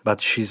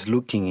 but she's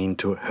looking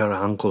into her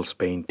uncle's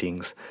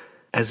paintings,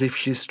 as if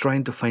she's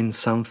trying to find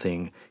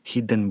something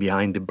hidden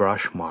behind the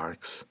brush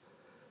marks.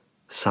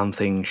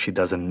 Something she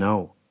doesn't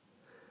know.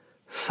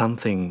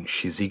 Something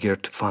she's eager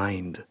to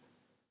find.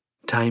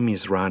 Time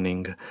is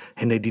running,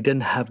 and I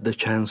didn't have the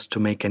chance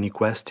to make any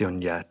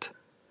question yet.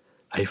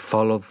 I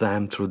followed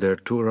them through their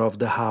tour of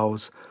the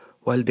house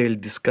while they'll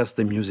discuss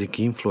the music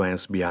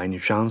influence behind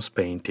Jean's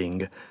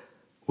painting,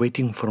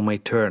 waiting for my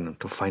turn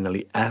to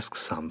finally ask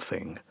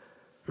something.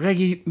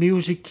 Reggae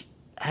music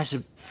has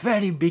a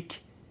very big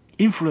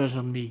influence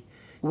on me.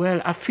 Well,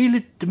 I feel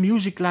it, the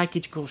music, like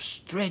it goes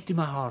straight to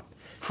my heart.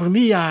 For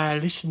me, I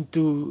listen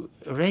to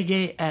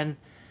reggae and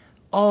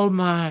all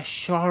my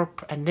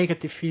sharp and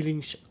negative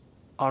feelings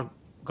are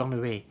gone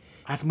away.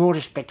 I have more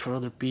respect for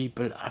other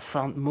people. I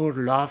found more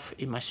love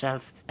in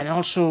myself. And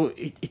also,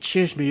 it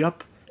cheers me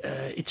up.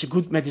 It's a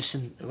good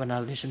medicine when I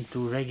listen to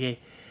reggae.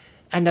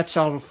 And that's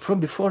all from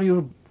before you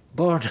were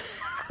born.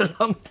 A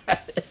long time.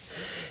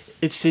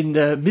 It's in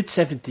the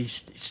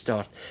mid-70s it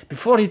started.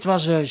 Before it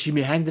was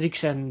Jimi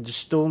Hendrix and the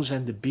Stones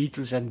and the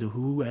Beatles and the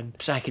Who and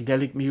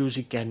psychedelic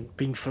music and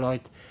Pink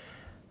Floyd.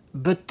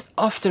 But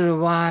after a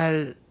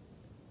while,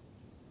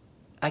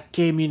 I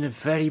came in a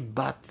very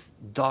bad,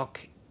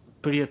 dark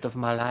period of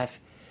my life,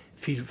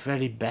 feel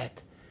very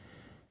bad.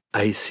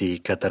 I see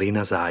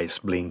Catharina's eyes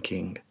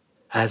blinking,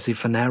 as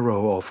if an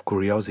arrow of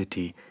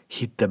curiosity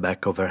hit the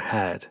back of her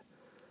head.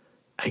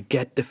 I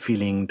get the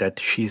feeling that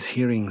she's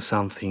hearing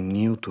something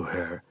new to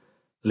her.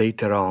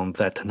 Later on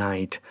that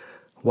night,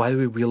 while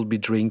we will be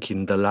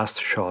drinking the last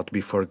shot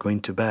before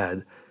going to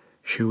bed,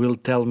 she will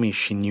tell me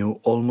she knew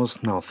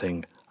almost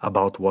nothing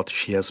about what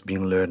she has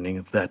been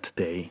learning that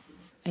day.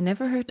 I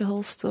never heard the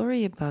whole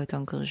story about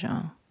Uncle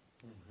Jean.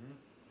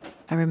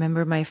 I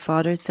remember my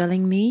father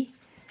telling me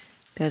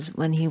that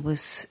when he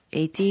was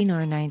 18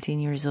 or 19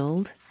 years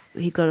old,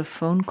 he got a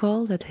phone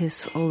call that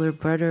his older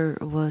brother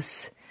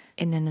was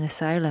in an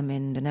asylum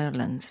in the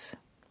Netherlands,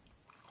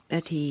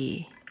 that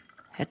he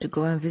had to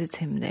go and visit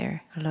him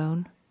there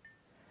alone.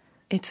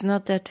 It's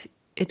not that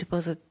it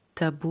was a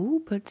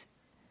taboo, but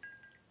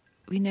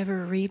we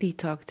never really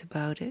talked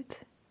about it.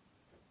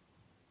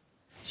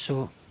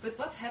 So. But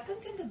what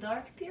happened in the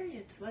dark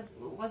period?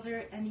 Was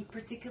there any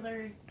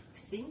particular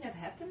thing that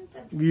happened?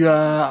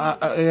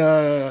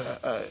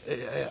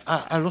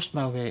 I lost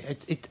my way.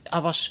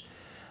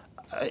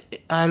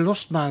 I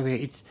lost my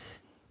way.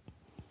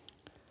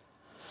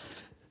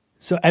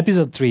 So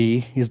episode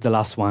 3 is the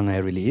last one I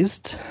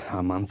released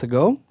a month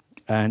ago,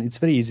 and it's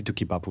very easy to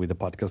keep up with the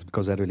podcast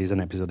because I release an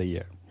episode a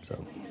year.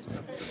 So.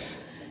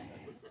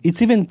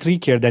 It's even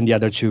trickier than the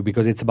other two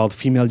because it's about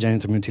female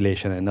genital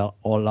mutilation and a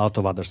lot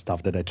of other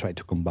stuff that I tried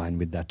to combine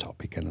with that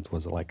topic, and it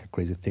was like a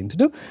crazy thing to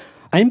do.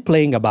 I'm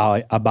playing a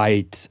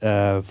bite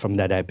from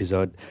that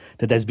episode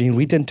that has been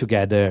written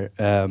together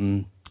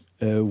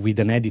with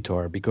an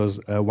editor because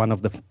one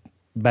of the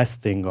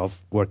best thing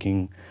of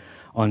working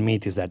on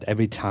Meat is that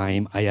every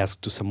time I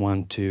ask to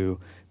someone to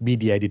be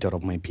the editor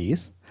of my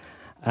piece,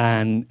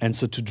 and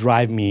so to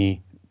drive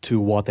me to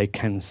what I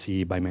can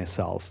see by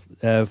myself.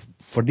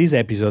 For this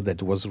episode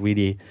that was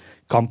really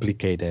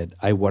complicated,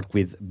 I worked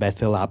with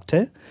Bethel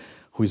Apte,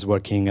 who is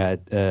working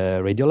at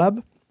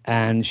Radiolab,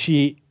 and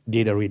she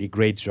did a really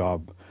great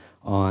job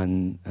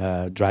on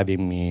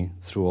driving me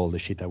through all the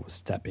shit I was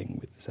stepping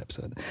with this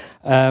episode.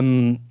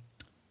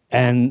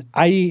 And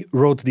I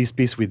wrote this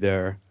piece with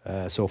her,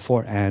 so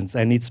 4 hands,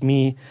 and it's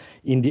me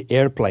in the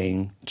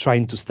airplane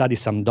trying to study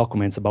some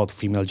documents about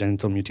female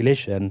genital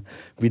mutilation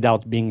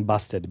without being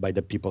busted by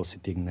the people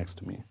sitting next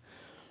to me.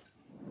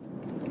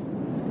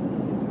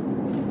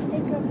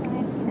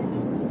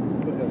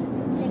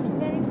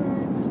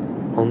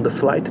 On the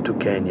flight to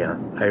Kenya,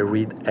 I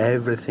read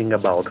everything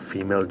about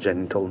female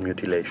genital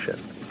mutilation.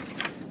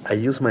 I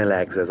use my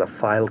legs as a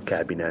file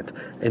cabinet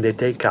and I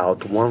take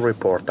out one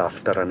report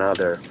after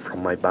another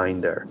from my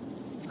binder.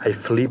 I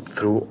flip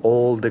through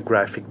all the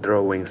graphic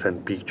drawings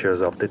and pictures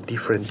of the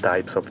different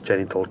types of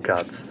genital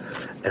cuts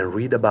and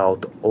read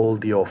about all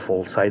the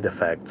awful side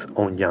effects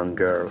on young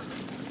girls.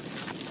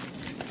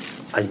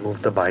 I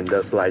move the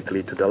binder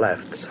slightly to the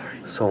left,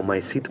 so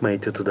my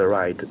seatmate to the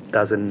right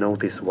doesn't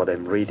notice what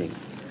I'm reading.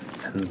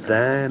 And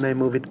then I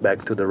move it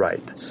back to the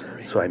right,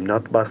 so I'm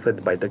not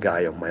busted by the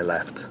guy on my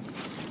left.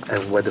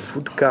 And when the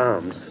food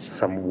comes,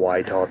 some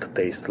white-hot,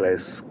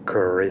 tasteless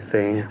curry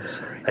thing,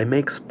 I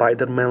make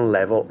Spider-Man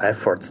level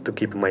efforts to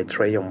keep my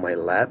tray on my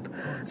lap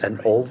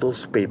and all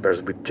those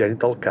papers with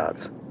genital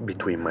cuts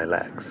between my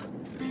legs.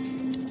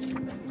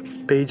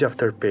 Page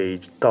after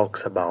page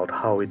talks about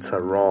how it's a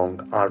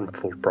wrong,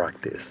 harmful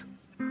practice.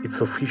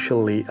 It's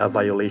officially a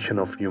violation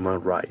of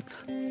human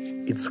rights.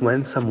 It's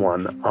when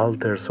someone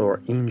alters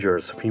or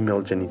injures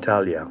female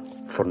genitalia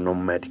for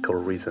non-medical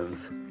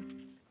reasons.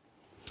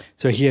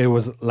 So here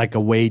was like a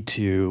way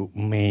to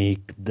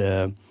make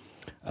the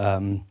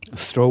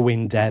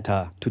throwing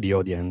data to the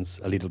audience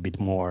a little bit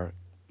more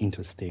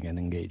interesting and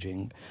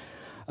engaging.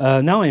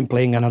 Now I'm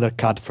playing another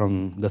cut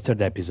from the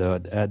 3rd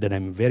episode that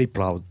I'm very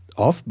proud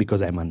of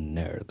because I'm a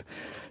nerd.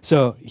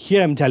 So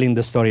here I'm telling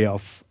the story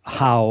of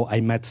how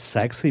I met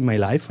sex in my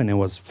life when I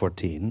was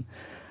 14.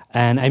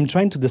 And I'm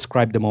trying to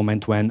describe the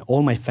moment when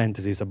all my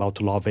fantasies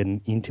about love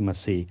and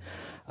intimacy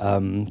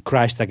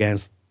crashed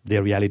against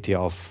the reality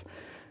of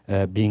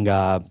being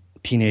a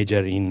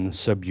teenager in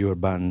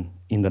suburban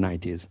in the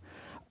 90s.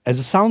 As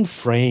a sound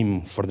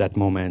frame for that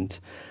moment,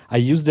 I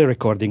used the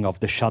recording of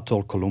the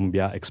shuttle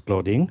Columbia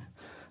exploding,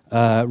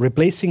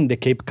 replacing the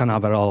Cape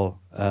Canaveral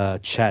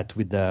chat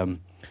with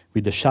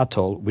the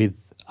shuttle with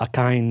a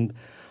kind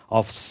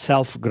of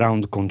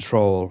self-ground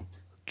control,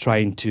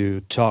 trying to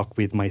talk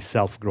with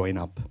myself growing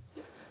up.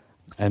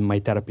 And my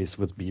therapist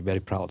would be very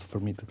proud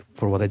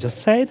for what I just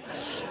said.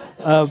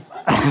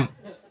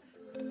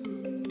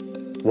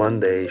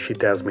 One day she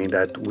tells me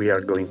that we are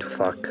going to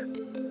fuck.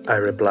 I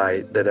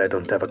reply that I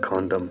don't have a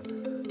condom.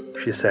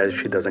 She says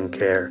she doesn't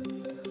care.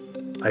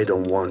 I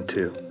don't want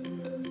to.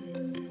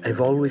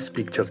 I've always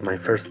pictured my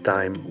first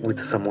time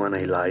with someone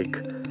I like,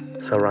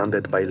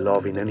 surrounded by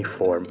love in any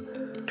form,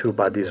 2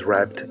 bodies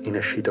wrapped in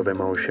a sheet of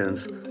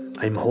emotions.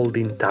 I'm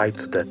holding tight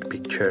to that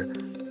picture.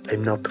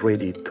 I'm not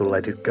ready to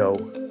let it go.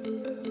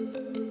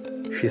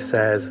 She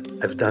says,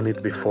 I've done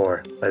it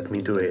before, let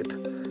me do it.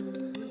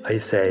 I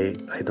say,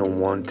 I don't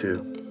want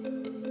to.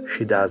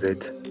 She does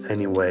it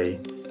anyway,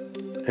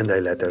 and I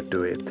let her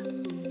do it.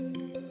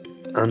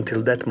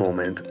 Until that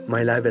moment,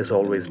 my life has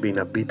always been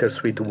a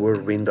bittersweet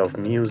whirlwind of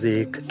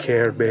music,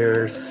 Care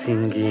Bears,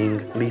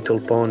 singing, Little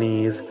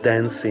Ponies,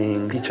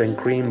 dancing, peach and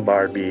cream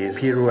Barbies,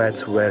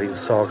 pirouettes wearing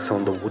socks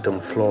on the wooden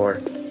floor.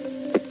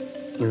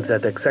 In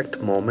that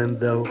exact moment,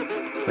 though,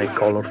 my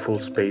colorful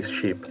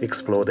spaceship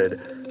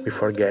exploded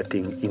before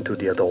getting into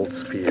the adult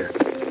sphere.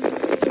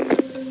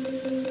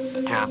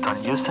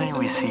 Jonathan Houston,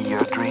 we see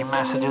your dream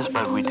messages,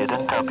 but we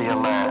didn't copy your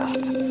last.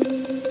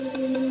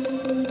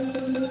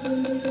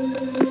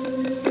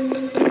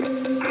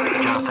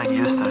 Jonathan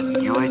Houston,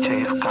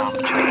 UHF com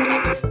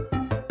check.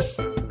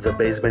 The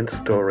basement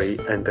story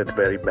ended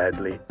very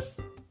badly.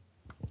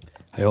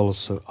 I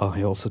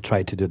also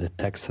tried to do the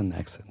Texan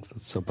accent.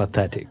 It's so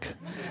pathetic.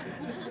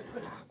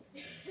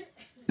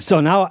 So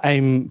now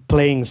I'm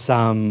playing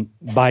some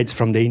bites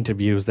from the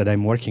interviews that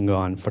I'm working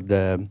on for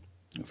the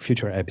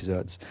future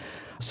episodes.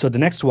 So the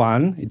next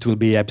one, it will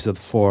be episode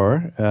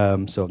 4,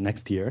 so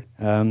next year.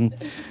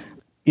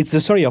 It's the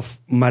story of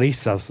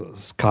Marissa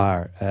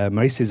Scar.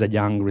 Marissa is a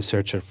young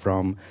researcher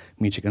from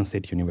Michigan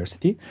State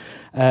University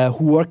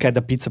who worked at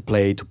a pizza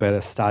place to pay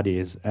her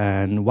studies.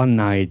 And one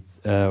night,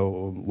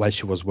 while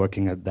she was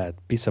working at that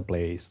pizza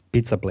place,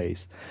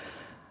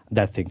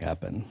 that thing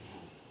happened.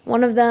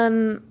 One of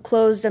them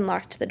closed and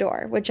locked the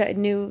door, which I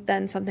knew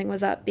then something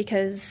was up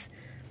because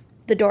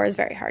the door is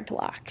very hard to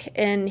lock.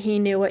 And he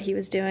knew what he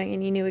was doing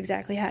and he knew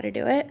exactly how to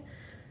do it.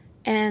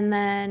 And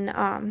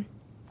then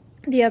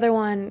the other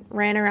one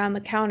ran around the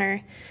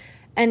counter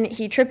and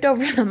he tripped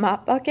over the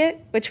mop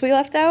bucket, which we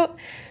left out.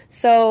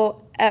 So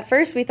at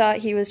first we thought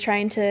he was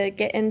trying to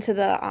get into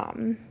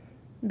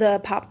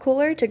the pop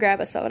cooler to grab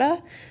a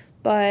soda,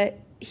 but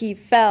he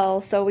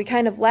fell, so we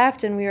kind of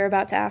laughed and we were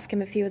about to ask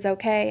him if he was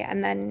okay,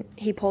 and then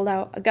he pulled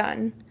out a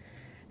gun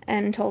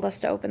and told us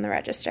to open the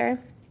register.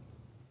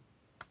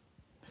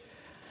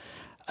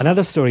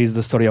 Another story is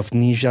the story of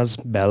Nisha's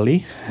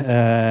belly.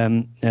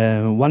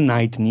 One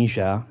night,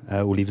 Nisha,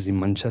 who lives in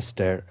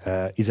Manchester,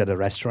 is at a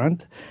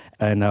restaurant,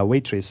 and a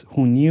waitress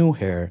who knew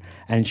her,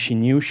 and she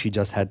knew she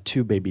just had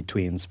 2 baby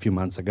twins a few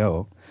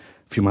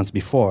months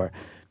before,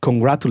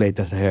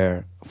 congratulated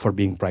her for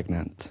being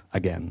pregnant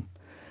again,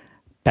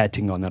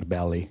 patting on her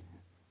belly.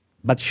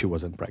 But she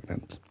wasn't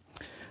pregnant.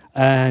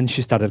 And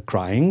she started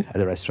crying at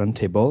the restaurant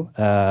table.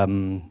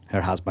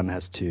 Her husband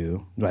has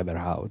to drive her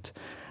out.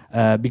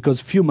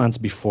 Because a few months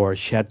before,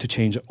 she had to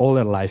change all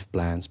her life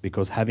plans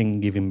because having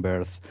given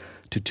birth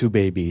to 2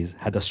 babies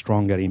had a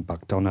stronger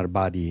impact on her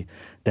body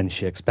than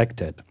she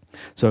expected.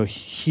 So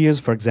here's,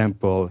 for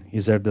example,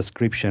 is her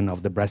description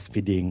of the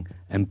breastfeeding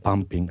and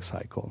pumping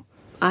cycle.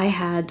 I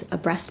had a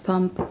breast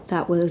pump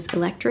that was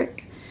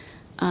electric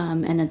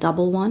and a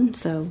double one,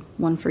 so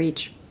one for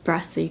each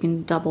breast, so you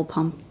can double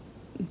pump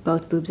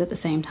both boobs at the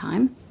same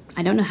time.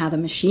 I don't know how the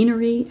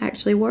machinery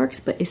actually works,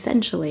 but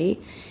essentially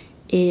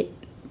it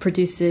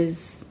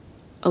produces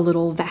a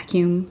little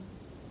vacuum,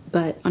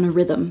 but on a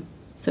rhythm.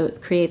 So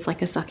it creates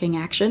like a sucking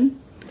action.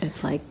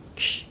 It's like,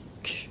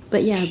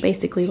 but yeah,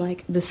 basically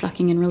like the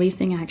sucking and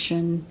releasing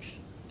action.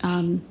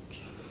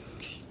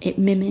 It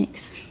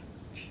mimics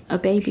a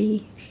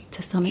baby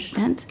to some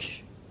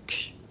extent.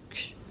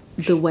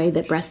 The way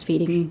that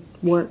breastfeeding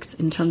works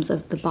in terms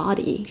of the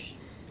body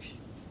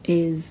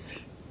is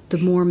the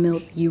more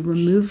milk you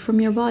remove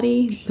from your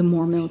body, the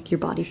more milk your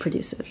body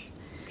produces.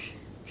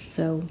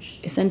 So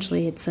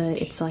essentially it's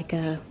like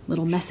a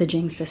little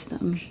messaging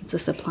system. It's a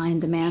supply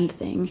and demand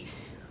thing.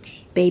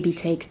 Baby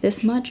takes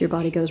this much, your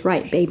body goes,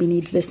 right, baby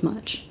needs this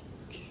much.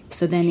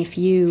 So then if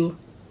you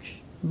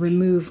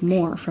remove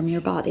more from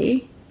your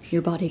body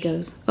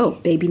goes, oh,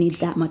 baby needs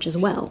that much as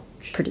well,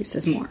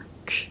 produces more.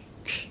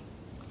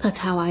 That's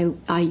how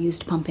I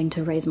used pumping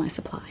to raise my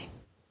supply.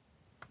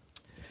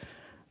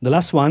 The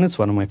last one, it's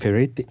one of my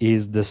favorite,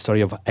 is the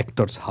story of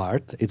Hector's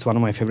heart. It's one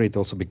of my favorite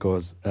also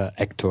because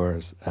Hector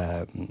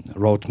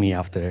wrote me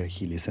after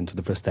he listened to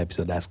the first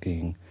episode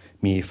asking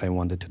me if I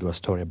wanted to do a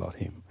story about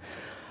him.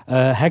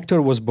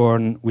 Hector was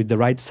born with the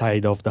right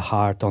side of the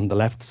heart on the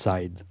left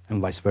side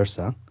and vice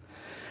versa.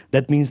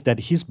 That means that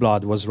his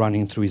blood was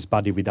running through his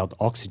body without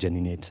oxygen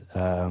in it.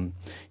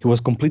 He was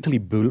completely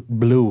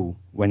blue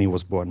when he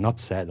was born, not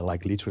sad,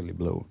 like literally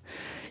blue.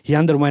 He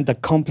underwent a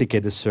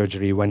complicated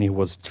surgery when he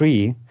was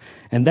 3,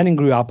 and then he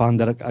grew up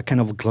under a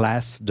kind of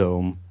glass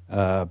dome,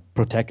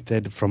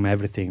 protected from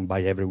everything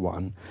by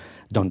everyone.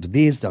 Don't do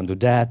this, don't do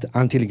that,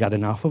 until he got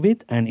enough of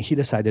it, and he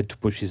decided to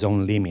push his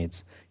own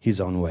limits,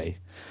 his own way.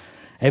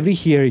 Every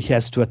year he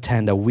has to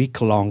attend a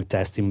week-long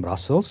test in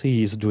Brussels.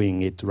 He is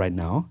doing it right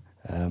now.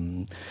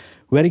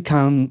 Where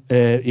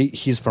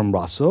he's from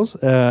Brussels,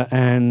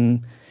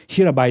 and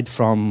he abides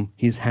from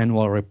his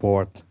annual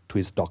report to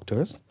his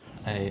doctors.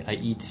 I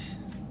eat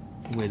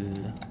with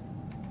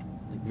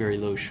very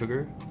low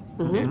sugar.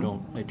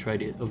 Mm-hmm. I try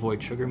to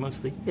avoid sugar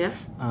mostly. Yeah.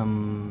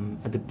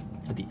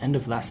 At the end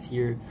of last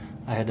year,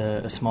 I had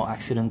a small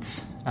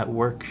accident at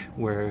work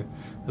where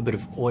a bit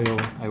of oil.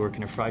 I work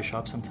in a fry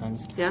shop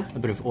sometimes. Yeah. A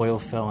bit of oil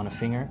fell on a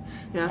finger.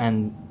 Yeah.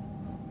 And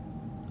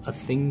a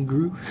thing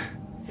grew.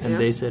 And Yeah.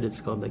 they said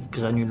it's called like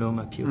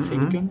granuloma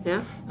pyogenicum.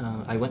 Yeah.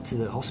 I went to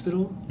the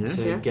hospital Yes.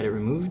 to Yeah. get it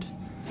removed.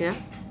 Yeah.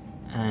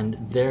 And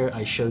there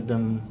I showed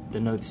them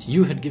the notes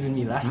you had given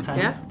me last time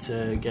Yeah.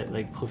 to get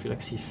like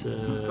prophylaxis.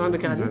 On the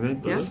credit,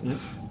 yeah.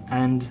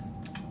 And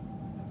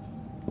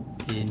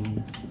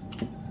in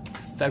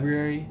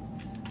February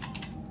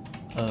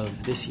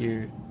of this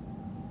year,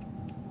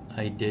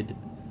 I did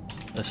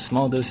a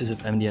small doses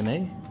of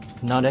MDMA.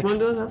 Not Small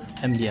dose of?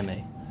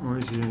 MDMA.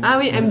 Ah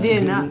oui,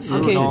 MDMA.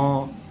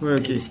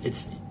 Okay.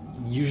 It's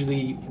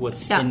usually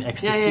what's Yeah. in Yeah,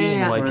 ecstasy yeah,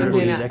 yeah, and why yeah. people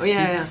MDMA. use ecstasy.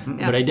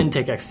 Yeah. But I didn't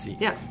take ecstasy.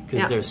 Yeah.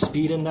 Because Yeah. there's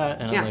speed in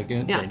that, and Yeah. I'm like,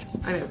 Yeah. dangerous.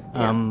 I know.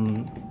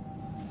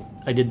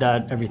 Yeah. I did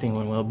that. Everything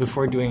went well.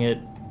 Before doing it,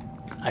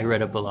 I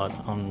read up a lot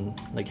on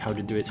like how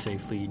to do it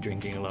safely,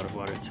 drinking a lot of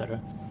water, etc.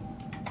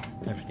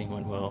 Everything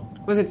went well.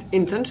 Was it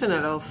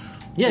intentional of?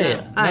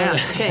 Yeah. Ah, No, yeah. no.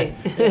 Okay.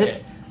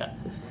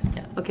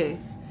 Yeah. Okay.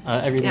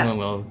 Everything Yeah. went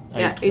well.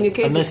 Yeah. In your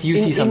case, unless you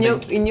see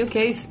something. in your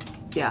case,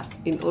 yeah.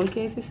 In all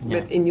cases, Yeah.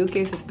 but in your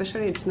case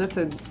especially, it's not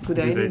a good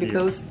idea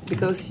idea.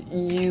 because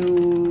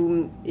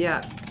you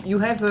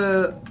have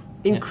a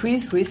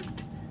increased risk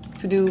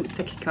to do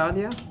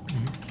tachycardia.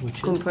 Which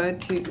is?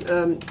 Compared to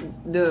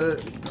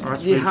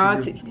Heart the rate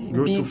heart go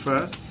too beats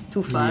fast.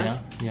 too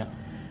fast, Yeah.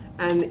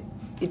 and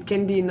it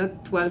can be not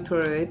well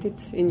tolerated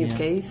in your Yeah,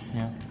 case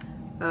yeah.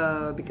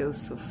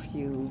 because of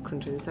your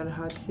congenital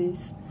heart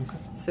disease. Okay.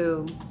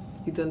 So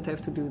you don't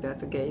have to do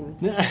that again.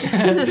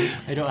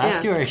 I don't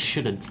have to, or I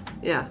shouldn't.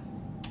 Yeah,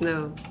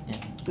 no, Yeah.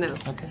 no.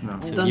 Okay. No.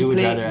 So Don't you would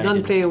play. rather I Don't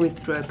didn't. play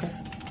with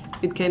drugs.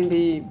 It can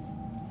be,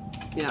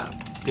 yeah.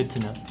 Good to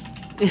know.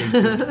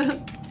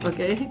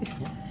 Okay.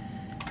 Yeah.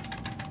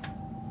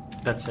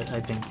 That's it, I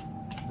think.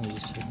 I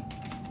just said.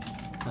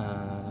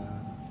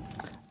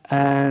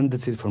 And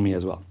that's it for me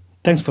as well.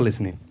 Thanks for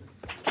listening.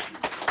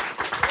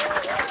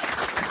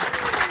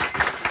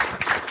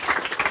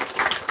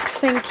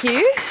 Thank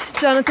you,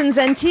 Jonathan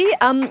Zenti.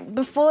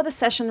 Before the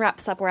session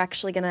wraps up, we're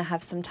actually going to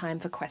have some time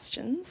for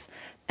questions.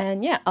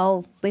 And yeah,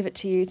 I'll leave it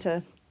to you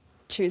to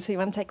choose who you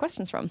want to take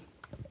questions from.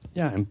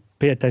 Yeah, and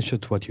pay attention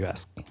to what you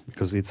ask,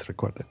 because it's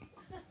recorded.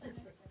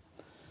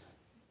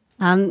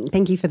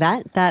 Thank you for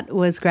that. That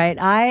was great.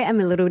 I am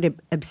a little bit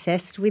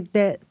obsessed with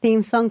the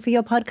theme song for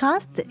your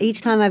podcast.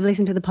 Each time I've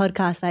listened to the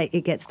podcast,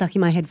 it gets stuck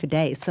in my head for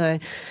days. So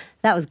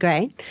that was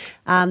great.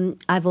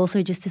 I've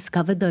also just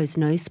discovered those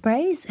nose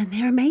sprays, and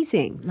they're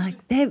amazing.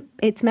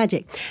 It's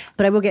magic.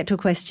 But I will get to a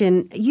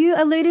question. You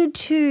alluded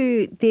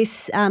to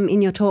this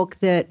in your talk,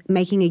 that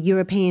making a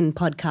European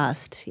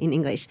podcast in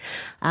English.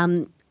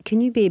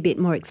 Can you be a bit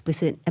more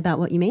explicit about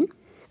what you mean?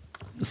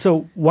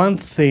 So one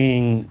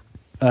thing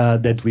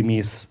that we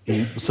miss,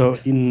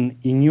 in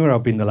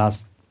Europe in the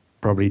last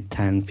probably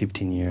 10,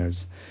 15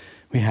 years,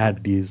 we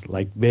had these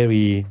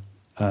very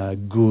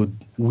good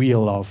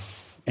wheel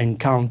of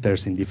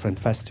encounters in different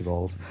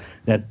festivals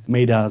that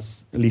made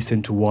us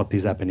listen to what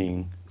is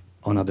happening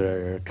on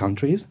other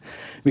countries.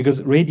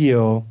 Because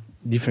radio,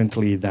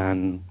 differently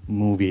than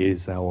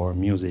movies or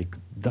music,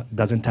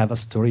 doesn't have a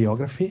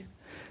historiography.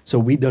 So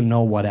we don't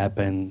know what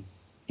happened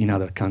in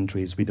other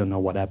countries. We don't know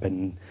what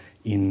happened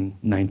in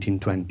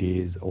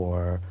 1920s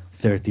or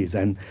 30s.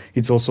 And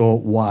it's also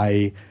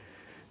why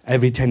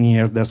every 10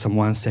 years there's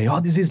someone say, oh,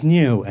 this is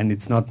new. And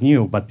it's not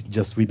new, but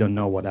just we don't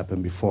know what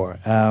happened before.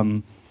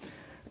 So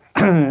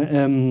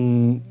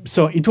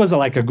it was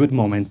a good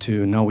moment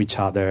to know each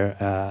other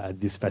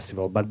at this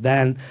festival. But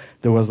then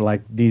there was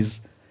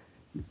this,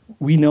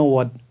 we know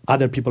what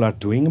other people are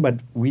doing, but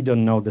we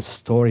don't know the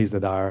stories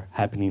that are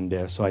happening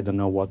there. So I don't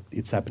know what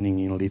it's happening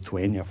in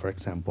Lithuania, for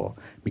example,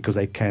 because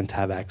I can't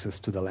have access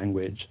to the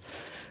language.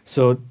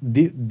 So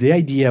the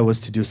idea was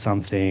to do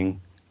something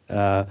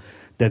that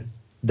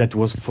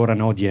was for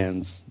an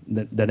audience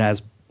that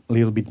has a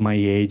little bit my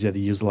age, that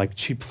used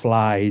cheap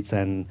flights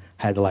and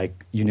had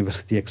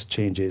university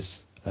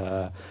exchanges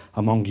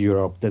among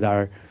Europe, that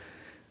are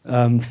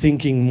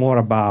thinking more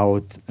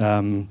about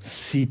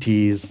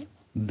cities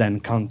than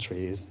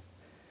countries.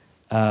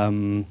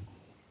 But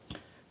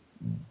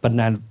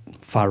then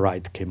far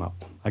right came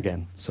up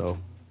again. So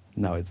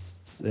now I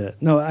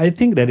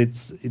think that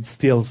it's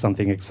still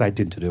something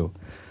exciting to do,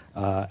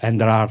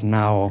 and there are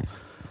now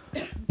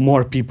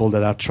more people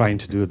that are trying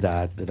to do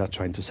that are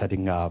trying to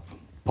setting up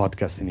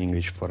podcasts in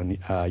English for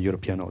a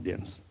European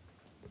audience.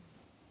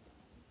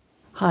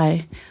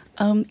 Hi.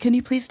 Can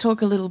you please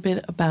talk a little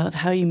bit about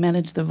how you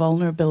manage the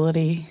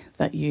vulnerability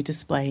that you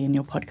display in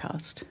your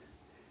podcast?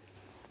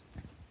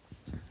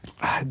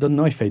 I don't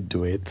know if I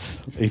do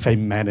it, if I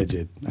manage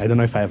it. I don't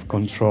know if I have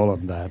control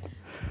on that.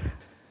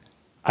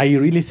 I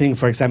really think,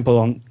 for example,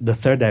 on the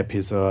third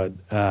episode,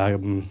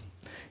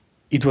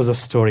 it was a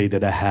story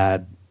that I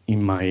had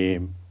in my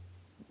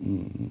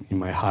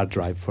hard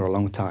drive for a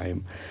long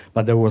time,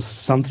 but there was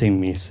something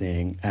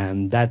missing,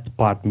 and that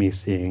part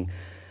missing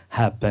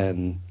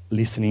happened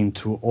listening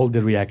to all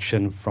the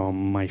reaction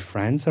from my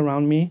friends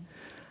around me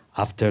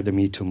after the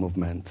Me Too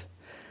movement.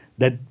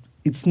 That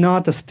it's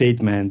not a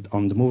statement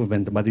on the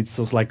movement, but it's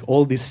just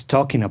all this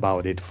talking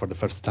about it for the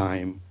first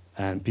time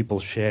and people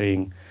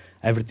sharing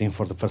everything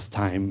for the first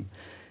time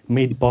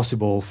made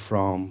possible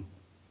from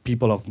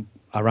people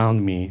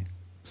around me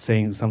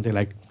saying something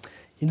like,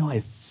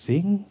 I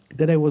think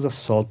that I was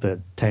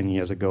assaulted 10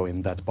 years ago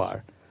in that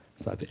bar.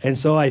 And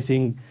so I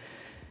think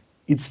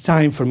it's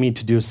time for me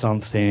to do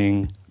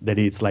something that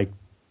it's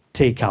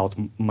take out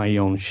my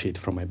own shit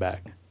from my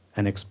bag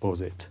and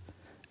expose it.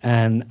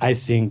 And I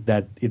think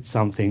that it's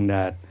something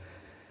that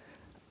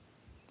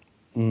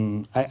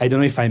I don't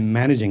know if I'm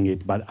managing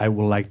it, but I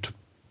would like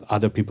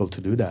other people to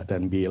do that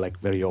and be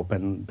very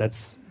open.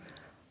 That's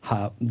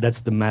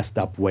the messed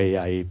up way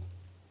I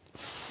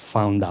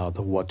found out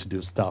what to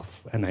do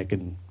stuff, and I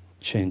can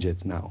change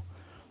it now.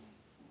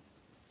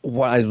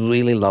 What I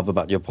really love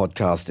about your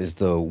podcast is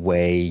the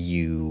way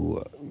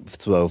you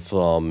throw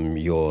from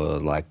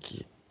your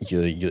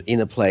you're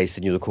in a place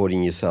and you're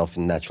recording yourself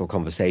in natural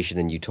conversation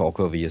and you talk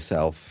over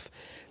yourself.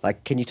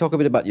 Can you talk a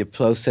bit about your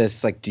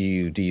process? Do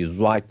you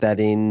write that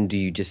in? Do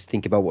you just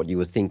think about what you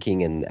were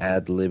thinking and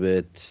ad-lib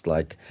it?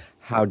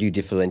 How do you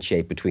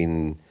differentiate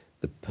between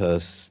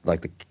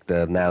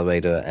the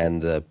narrator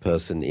and the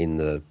person in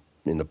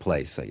the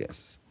place, I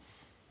guess?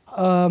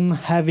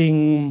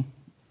 Having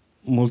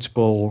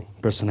multiple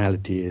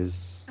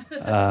personalities,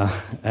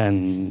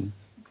 and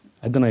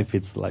I don't know if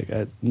it's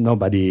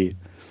nobody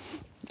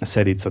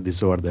said it's a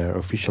disorder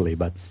officially,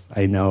 but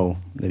I know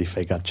that if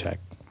I got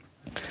checked.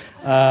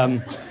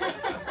 But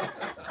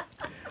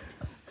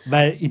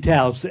it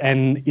helps,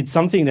 and it's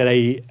something that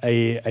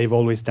I've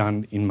always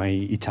done in my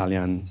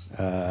Italian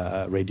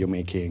radio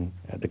making,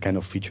 the kind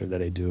of feature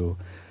that I do,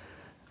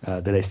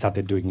 that I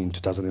started doing in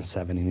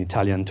 2007 in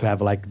Italian, to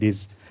have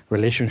this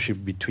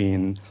relationship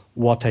between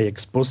what I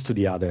expose to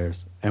the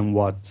others and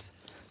what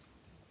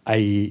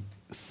I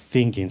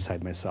think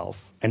inside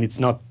myself. And it's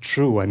not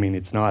true. I mean,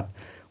 it's not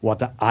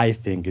what I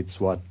think it's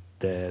what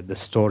the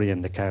story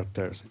and the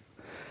characters.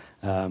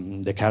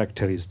 The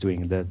character is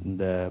doing,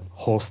 the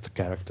host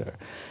character.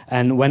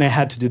 And when I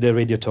had to do the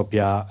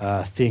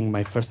Radiotopia thing,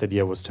 my first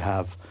idea was to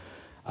have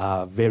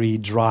a very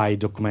dry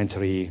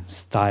documentary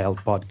style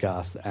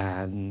podcast.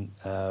 And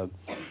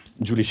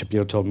Julie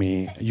Shapiro told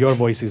me, your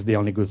voice is the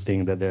only good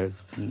thing that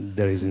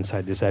there is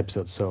inside this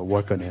episode, so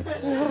work on it.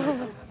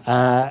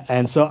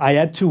 And so I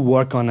had to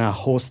work on a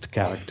host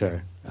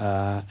character.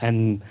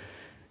 And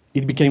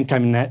it became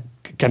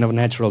kind of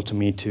natural to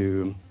me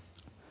to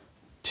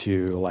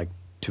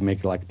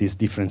make like this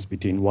difference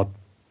between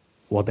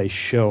what I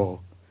show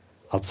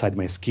outside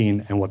my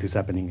skin and what is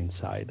happening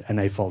inside. And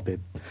I found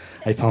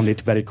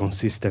it very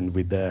consistent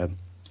with the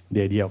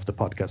idea of the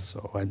podcast,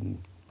 so I'm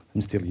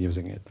still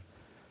using it.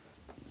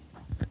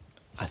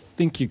 I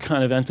think you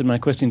kind of answered my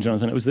question,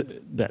 Jonathan. It was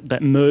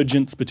that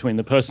emergence between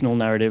the personal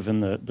narrative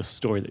and the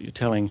story that you're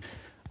telling.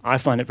 I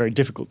find it very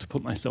difficult to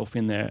put myself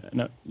in there.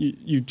 Now,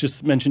 you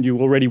just mentioned you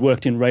already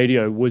worked in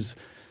radio. Was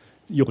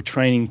your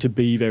training to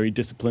be very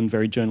disciplined,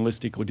 very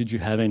journalistic, or did you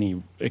have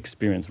any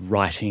experience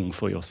writing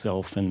for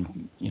yourself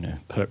and,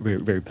 very,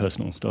 very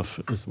personal stuff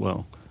as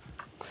well?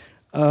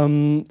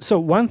 So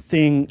one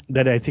thing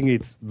that I think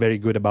is very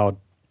good about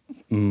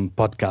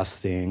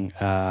podcasting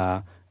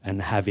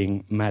and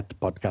having met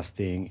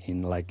podcasting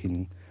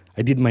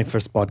I did my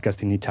first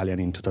podcast in Italian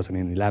in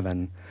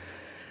 2011.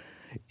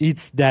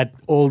 It's that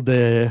all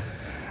the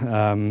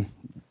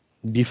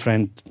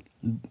different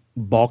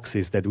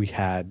boxes that we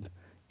had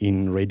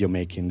in radio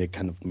making, they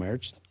kind of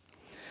merged.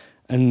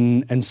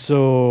 And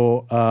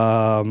so,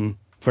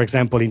 for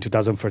example, in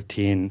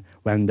 2013,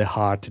 when The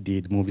Heart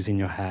did Movies in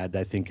Your Head,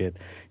 I think it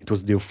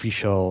was the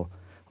official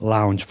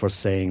launch for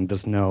saying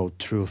there's no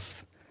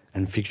truth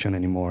and fiction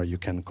anymore, you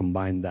can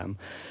combine them.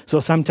 So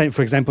sometimes,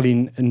 for example,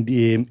 in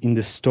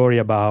the story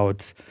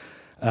about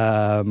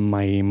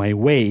my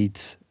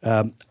weight,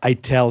 I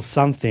tell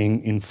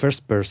something in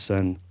first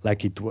person,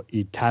 like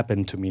it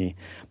happened to me,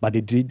 but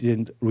it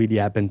didn't really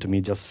happen to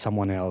me, just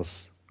someone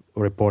else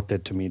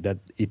reported to me that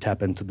it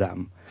happened to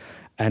them.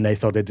 And I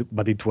thought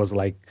but it was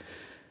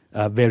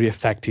very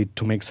effective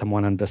to make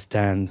someone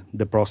understand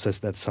the process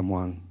that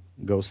someone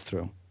goes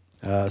through.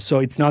 So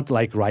it's not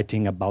like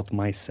writing about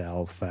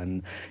myself,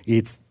 and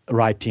it's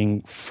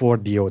writing for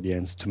the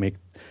audience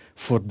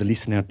for the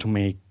listener to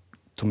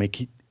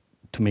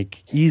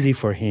make easy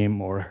for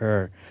him or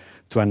her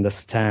to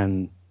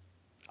understand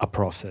a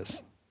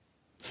process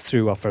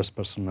through a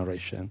first-person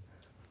narration.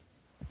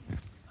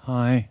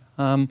 Hi.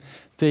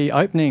 The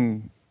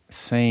opening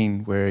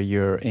scene where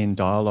you're in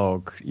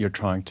dialogue,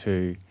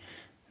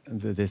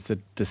 there's the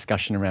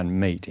discussion around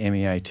meat,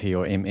 M-E-A-T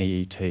or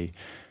M-E-E-T.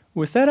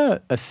 Was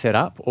that a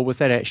setup, or was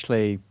that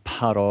actually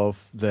part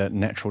of the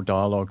natural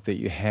dialogue that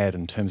you had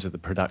in terms of the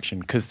production?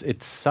 Because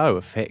it's so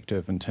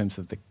effective in terms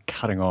of the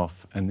cutting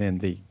off and then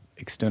the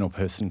external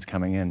persons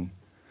coming in.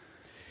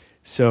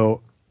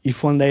 So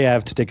if one day I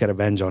have to take a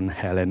revenge on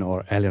Helen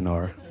or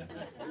Eleanor,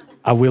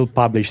 I will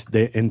publish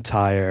the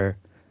entire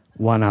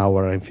 1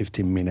 hour and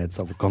 15 minutes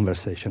of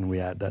conversation we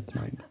had that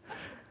night.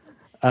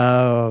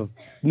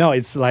 No,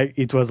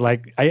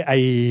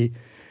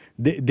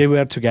 they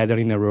were together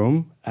in a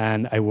room,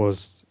 and they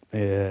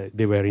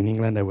were in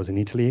England, I was in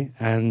Italy,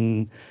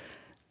 and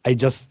I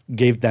just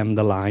gave them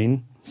the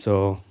line.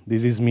 So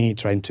this is me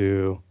trying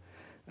to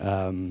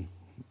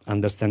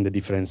understand the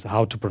difference,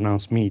 how to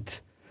pronounce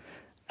meat.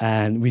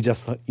 And we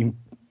just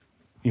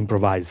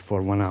improvised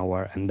for 1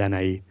 hour, and then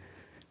I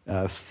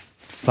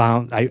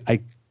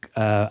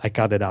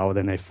cut it out,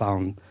 and I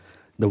found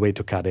the way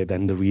to cut it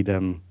and the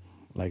rhythm,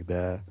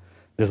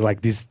 there's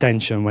this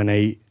tension when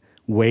I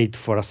wait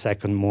for a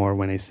second more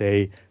when I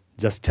say,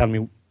 just tell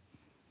me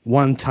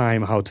one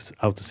time how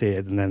to say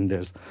it, and then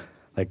there's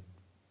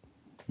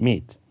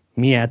meat.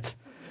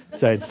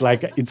 So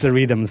it's a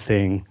rhythm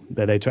thing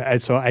that I try.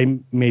 So I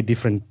made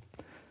different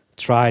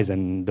tries,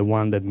 and the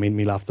one that made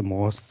me laugh the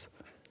most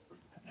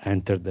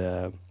entered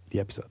the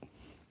episode.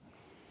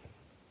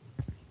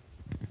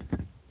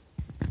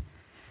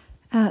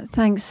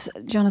 Thanks,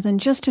 Jonathan.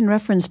 Just in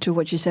reference to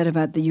what you said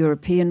about the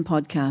European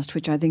podcast,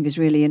 which I think is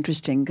really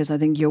interesting, because I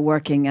think you're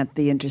working at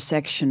the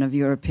intersection of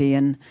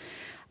European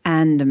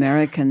and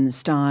American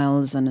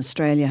styles, and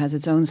Australia has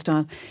its own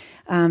style.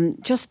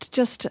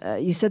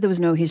 You said there was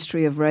no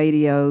history of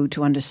radio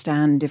to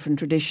understand different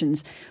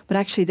traditions, but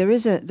actually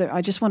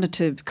I just wanted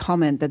to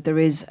comment that there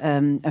is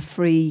a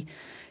free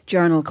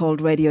journal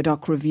called Radio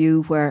Doc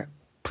Review where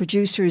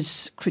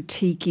producers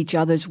critique each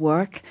other's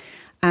work.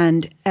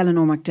 And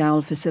Eleanor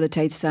McDowell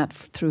facilitates that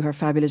through her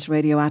fabulous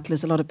Radio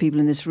Atlas. A lot of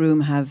people in this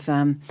room have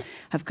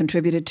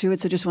contributed to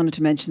it. So just wanted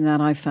to mention that.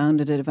 I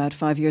founded it about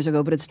 5 years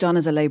ago, but it's done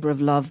as a labour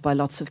of love by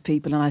lots of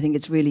people. And I think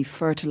it's really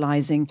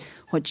fertilising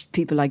what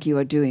people like you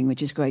are doing,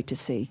 which is great to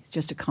see.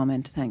 Just a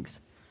comment.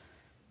 Thanks.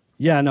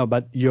 Yeah, no,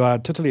 but you are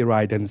totally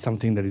right. And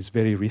something that is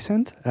very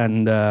recent.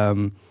 And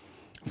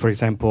for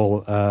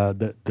example,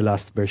 the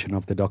last version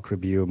of the doc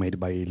review made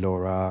by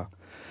Laura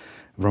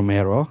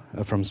Romero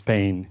from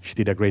Spain, she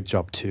did a great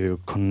job to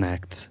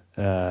connect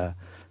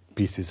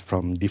pieces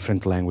from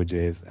different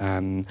languages,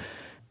 and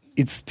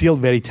it's still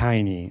very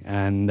tiny,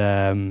 and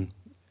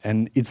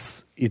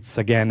it's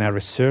again a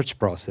research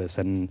process,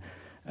 and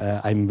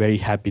I'm very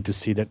happy to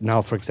see that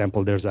now, for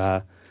example, there's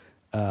a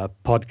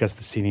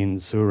podcast scene in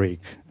Zurich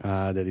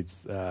that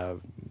it's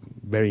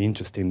very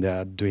interesting.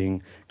 They're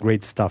doing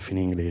great stuff in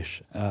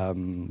English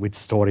with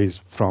stories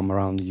from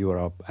around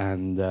Europe,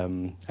 and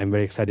I'm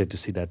very excited to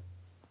see that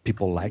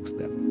people like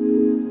them.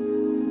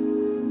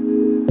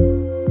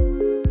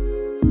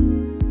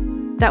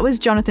 That was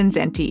Jonathan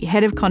Zenti,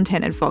 Head of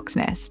Content at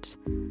Voxnest.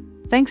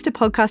 Thanks to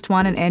Podcast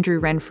One and Andrew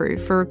Renfrew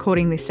for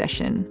recording this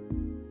session.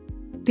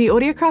 The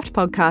Audiocraft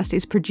podcast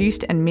is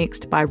produced and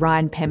mixed by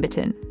Ryan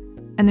Pemberton,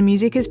 and the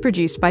music is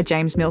produced by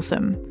James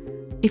Milsom.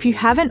 If you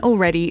haven't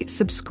already,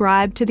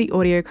 subscribe to the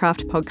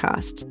Audiocraft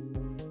podcast.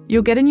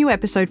 You'll get a new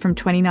episode from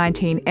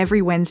 2019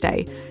 every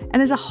Wednesday, and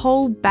there's a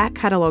whole back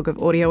catalogue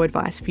of audio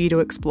advice for you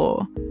to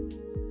explore.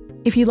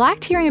 If you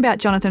liked hearing about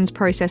Jonathan's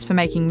process for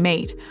making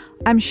meat,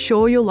 I'm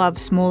sure you'll love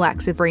Small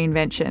Acts of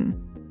Reinvention.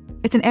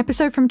 It's an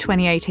episode from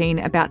 2018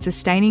 about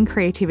sustaining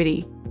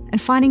creativity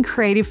and finding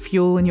creative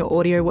fuel in your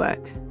audio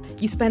work.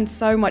 You spend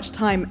so much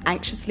time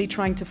anxiously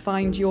trying to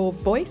find your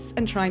voice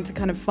and trying to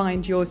kind of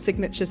find your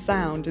signature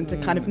sound and to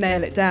kind of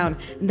nail it down.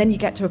 And then you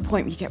get to a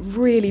point where you get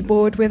really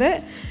bored with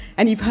it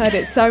and you've heard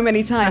it so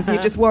many times and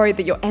you're just worried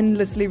that you're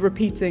endlessly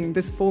repeating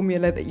this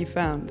formula that you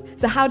found.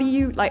 So how do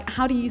you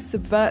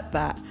subvert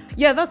that?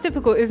 Yeah, that's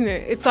difficult, isn't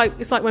it? It's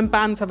like when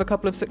bands have a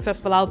couple of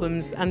successful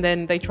albums and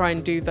then they try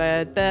and do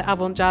their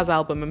avant jazz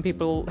album and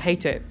people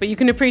hate it. But you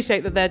can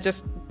appreciate that they're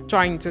just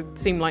trying to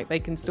seem like they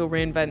can still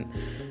reinvent.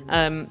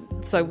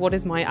 So what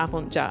is my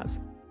avant jazz?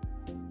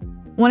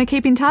 Want to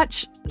keep in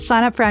touch?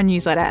 Sign up for our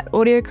newsletter at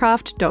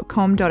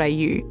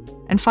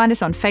audiocraft.com.au and find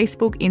us on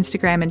Facebook,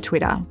 Instagram and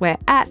Twitter. We're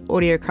at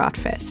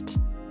AudiocraftFest.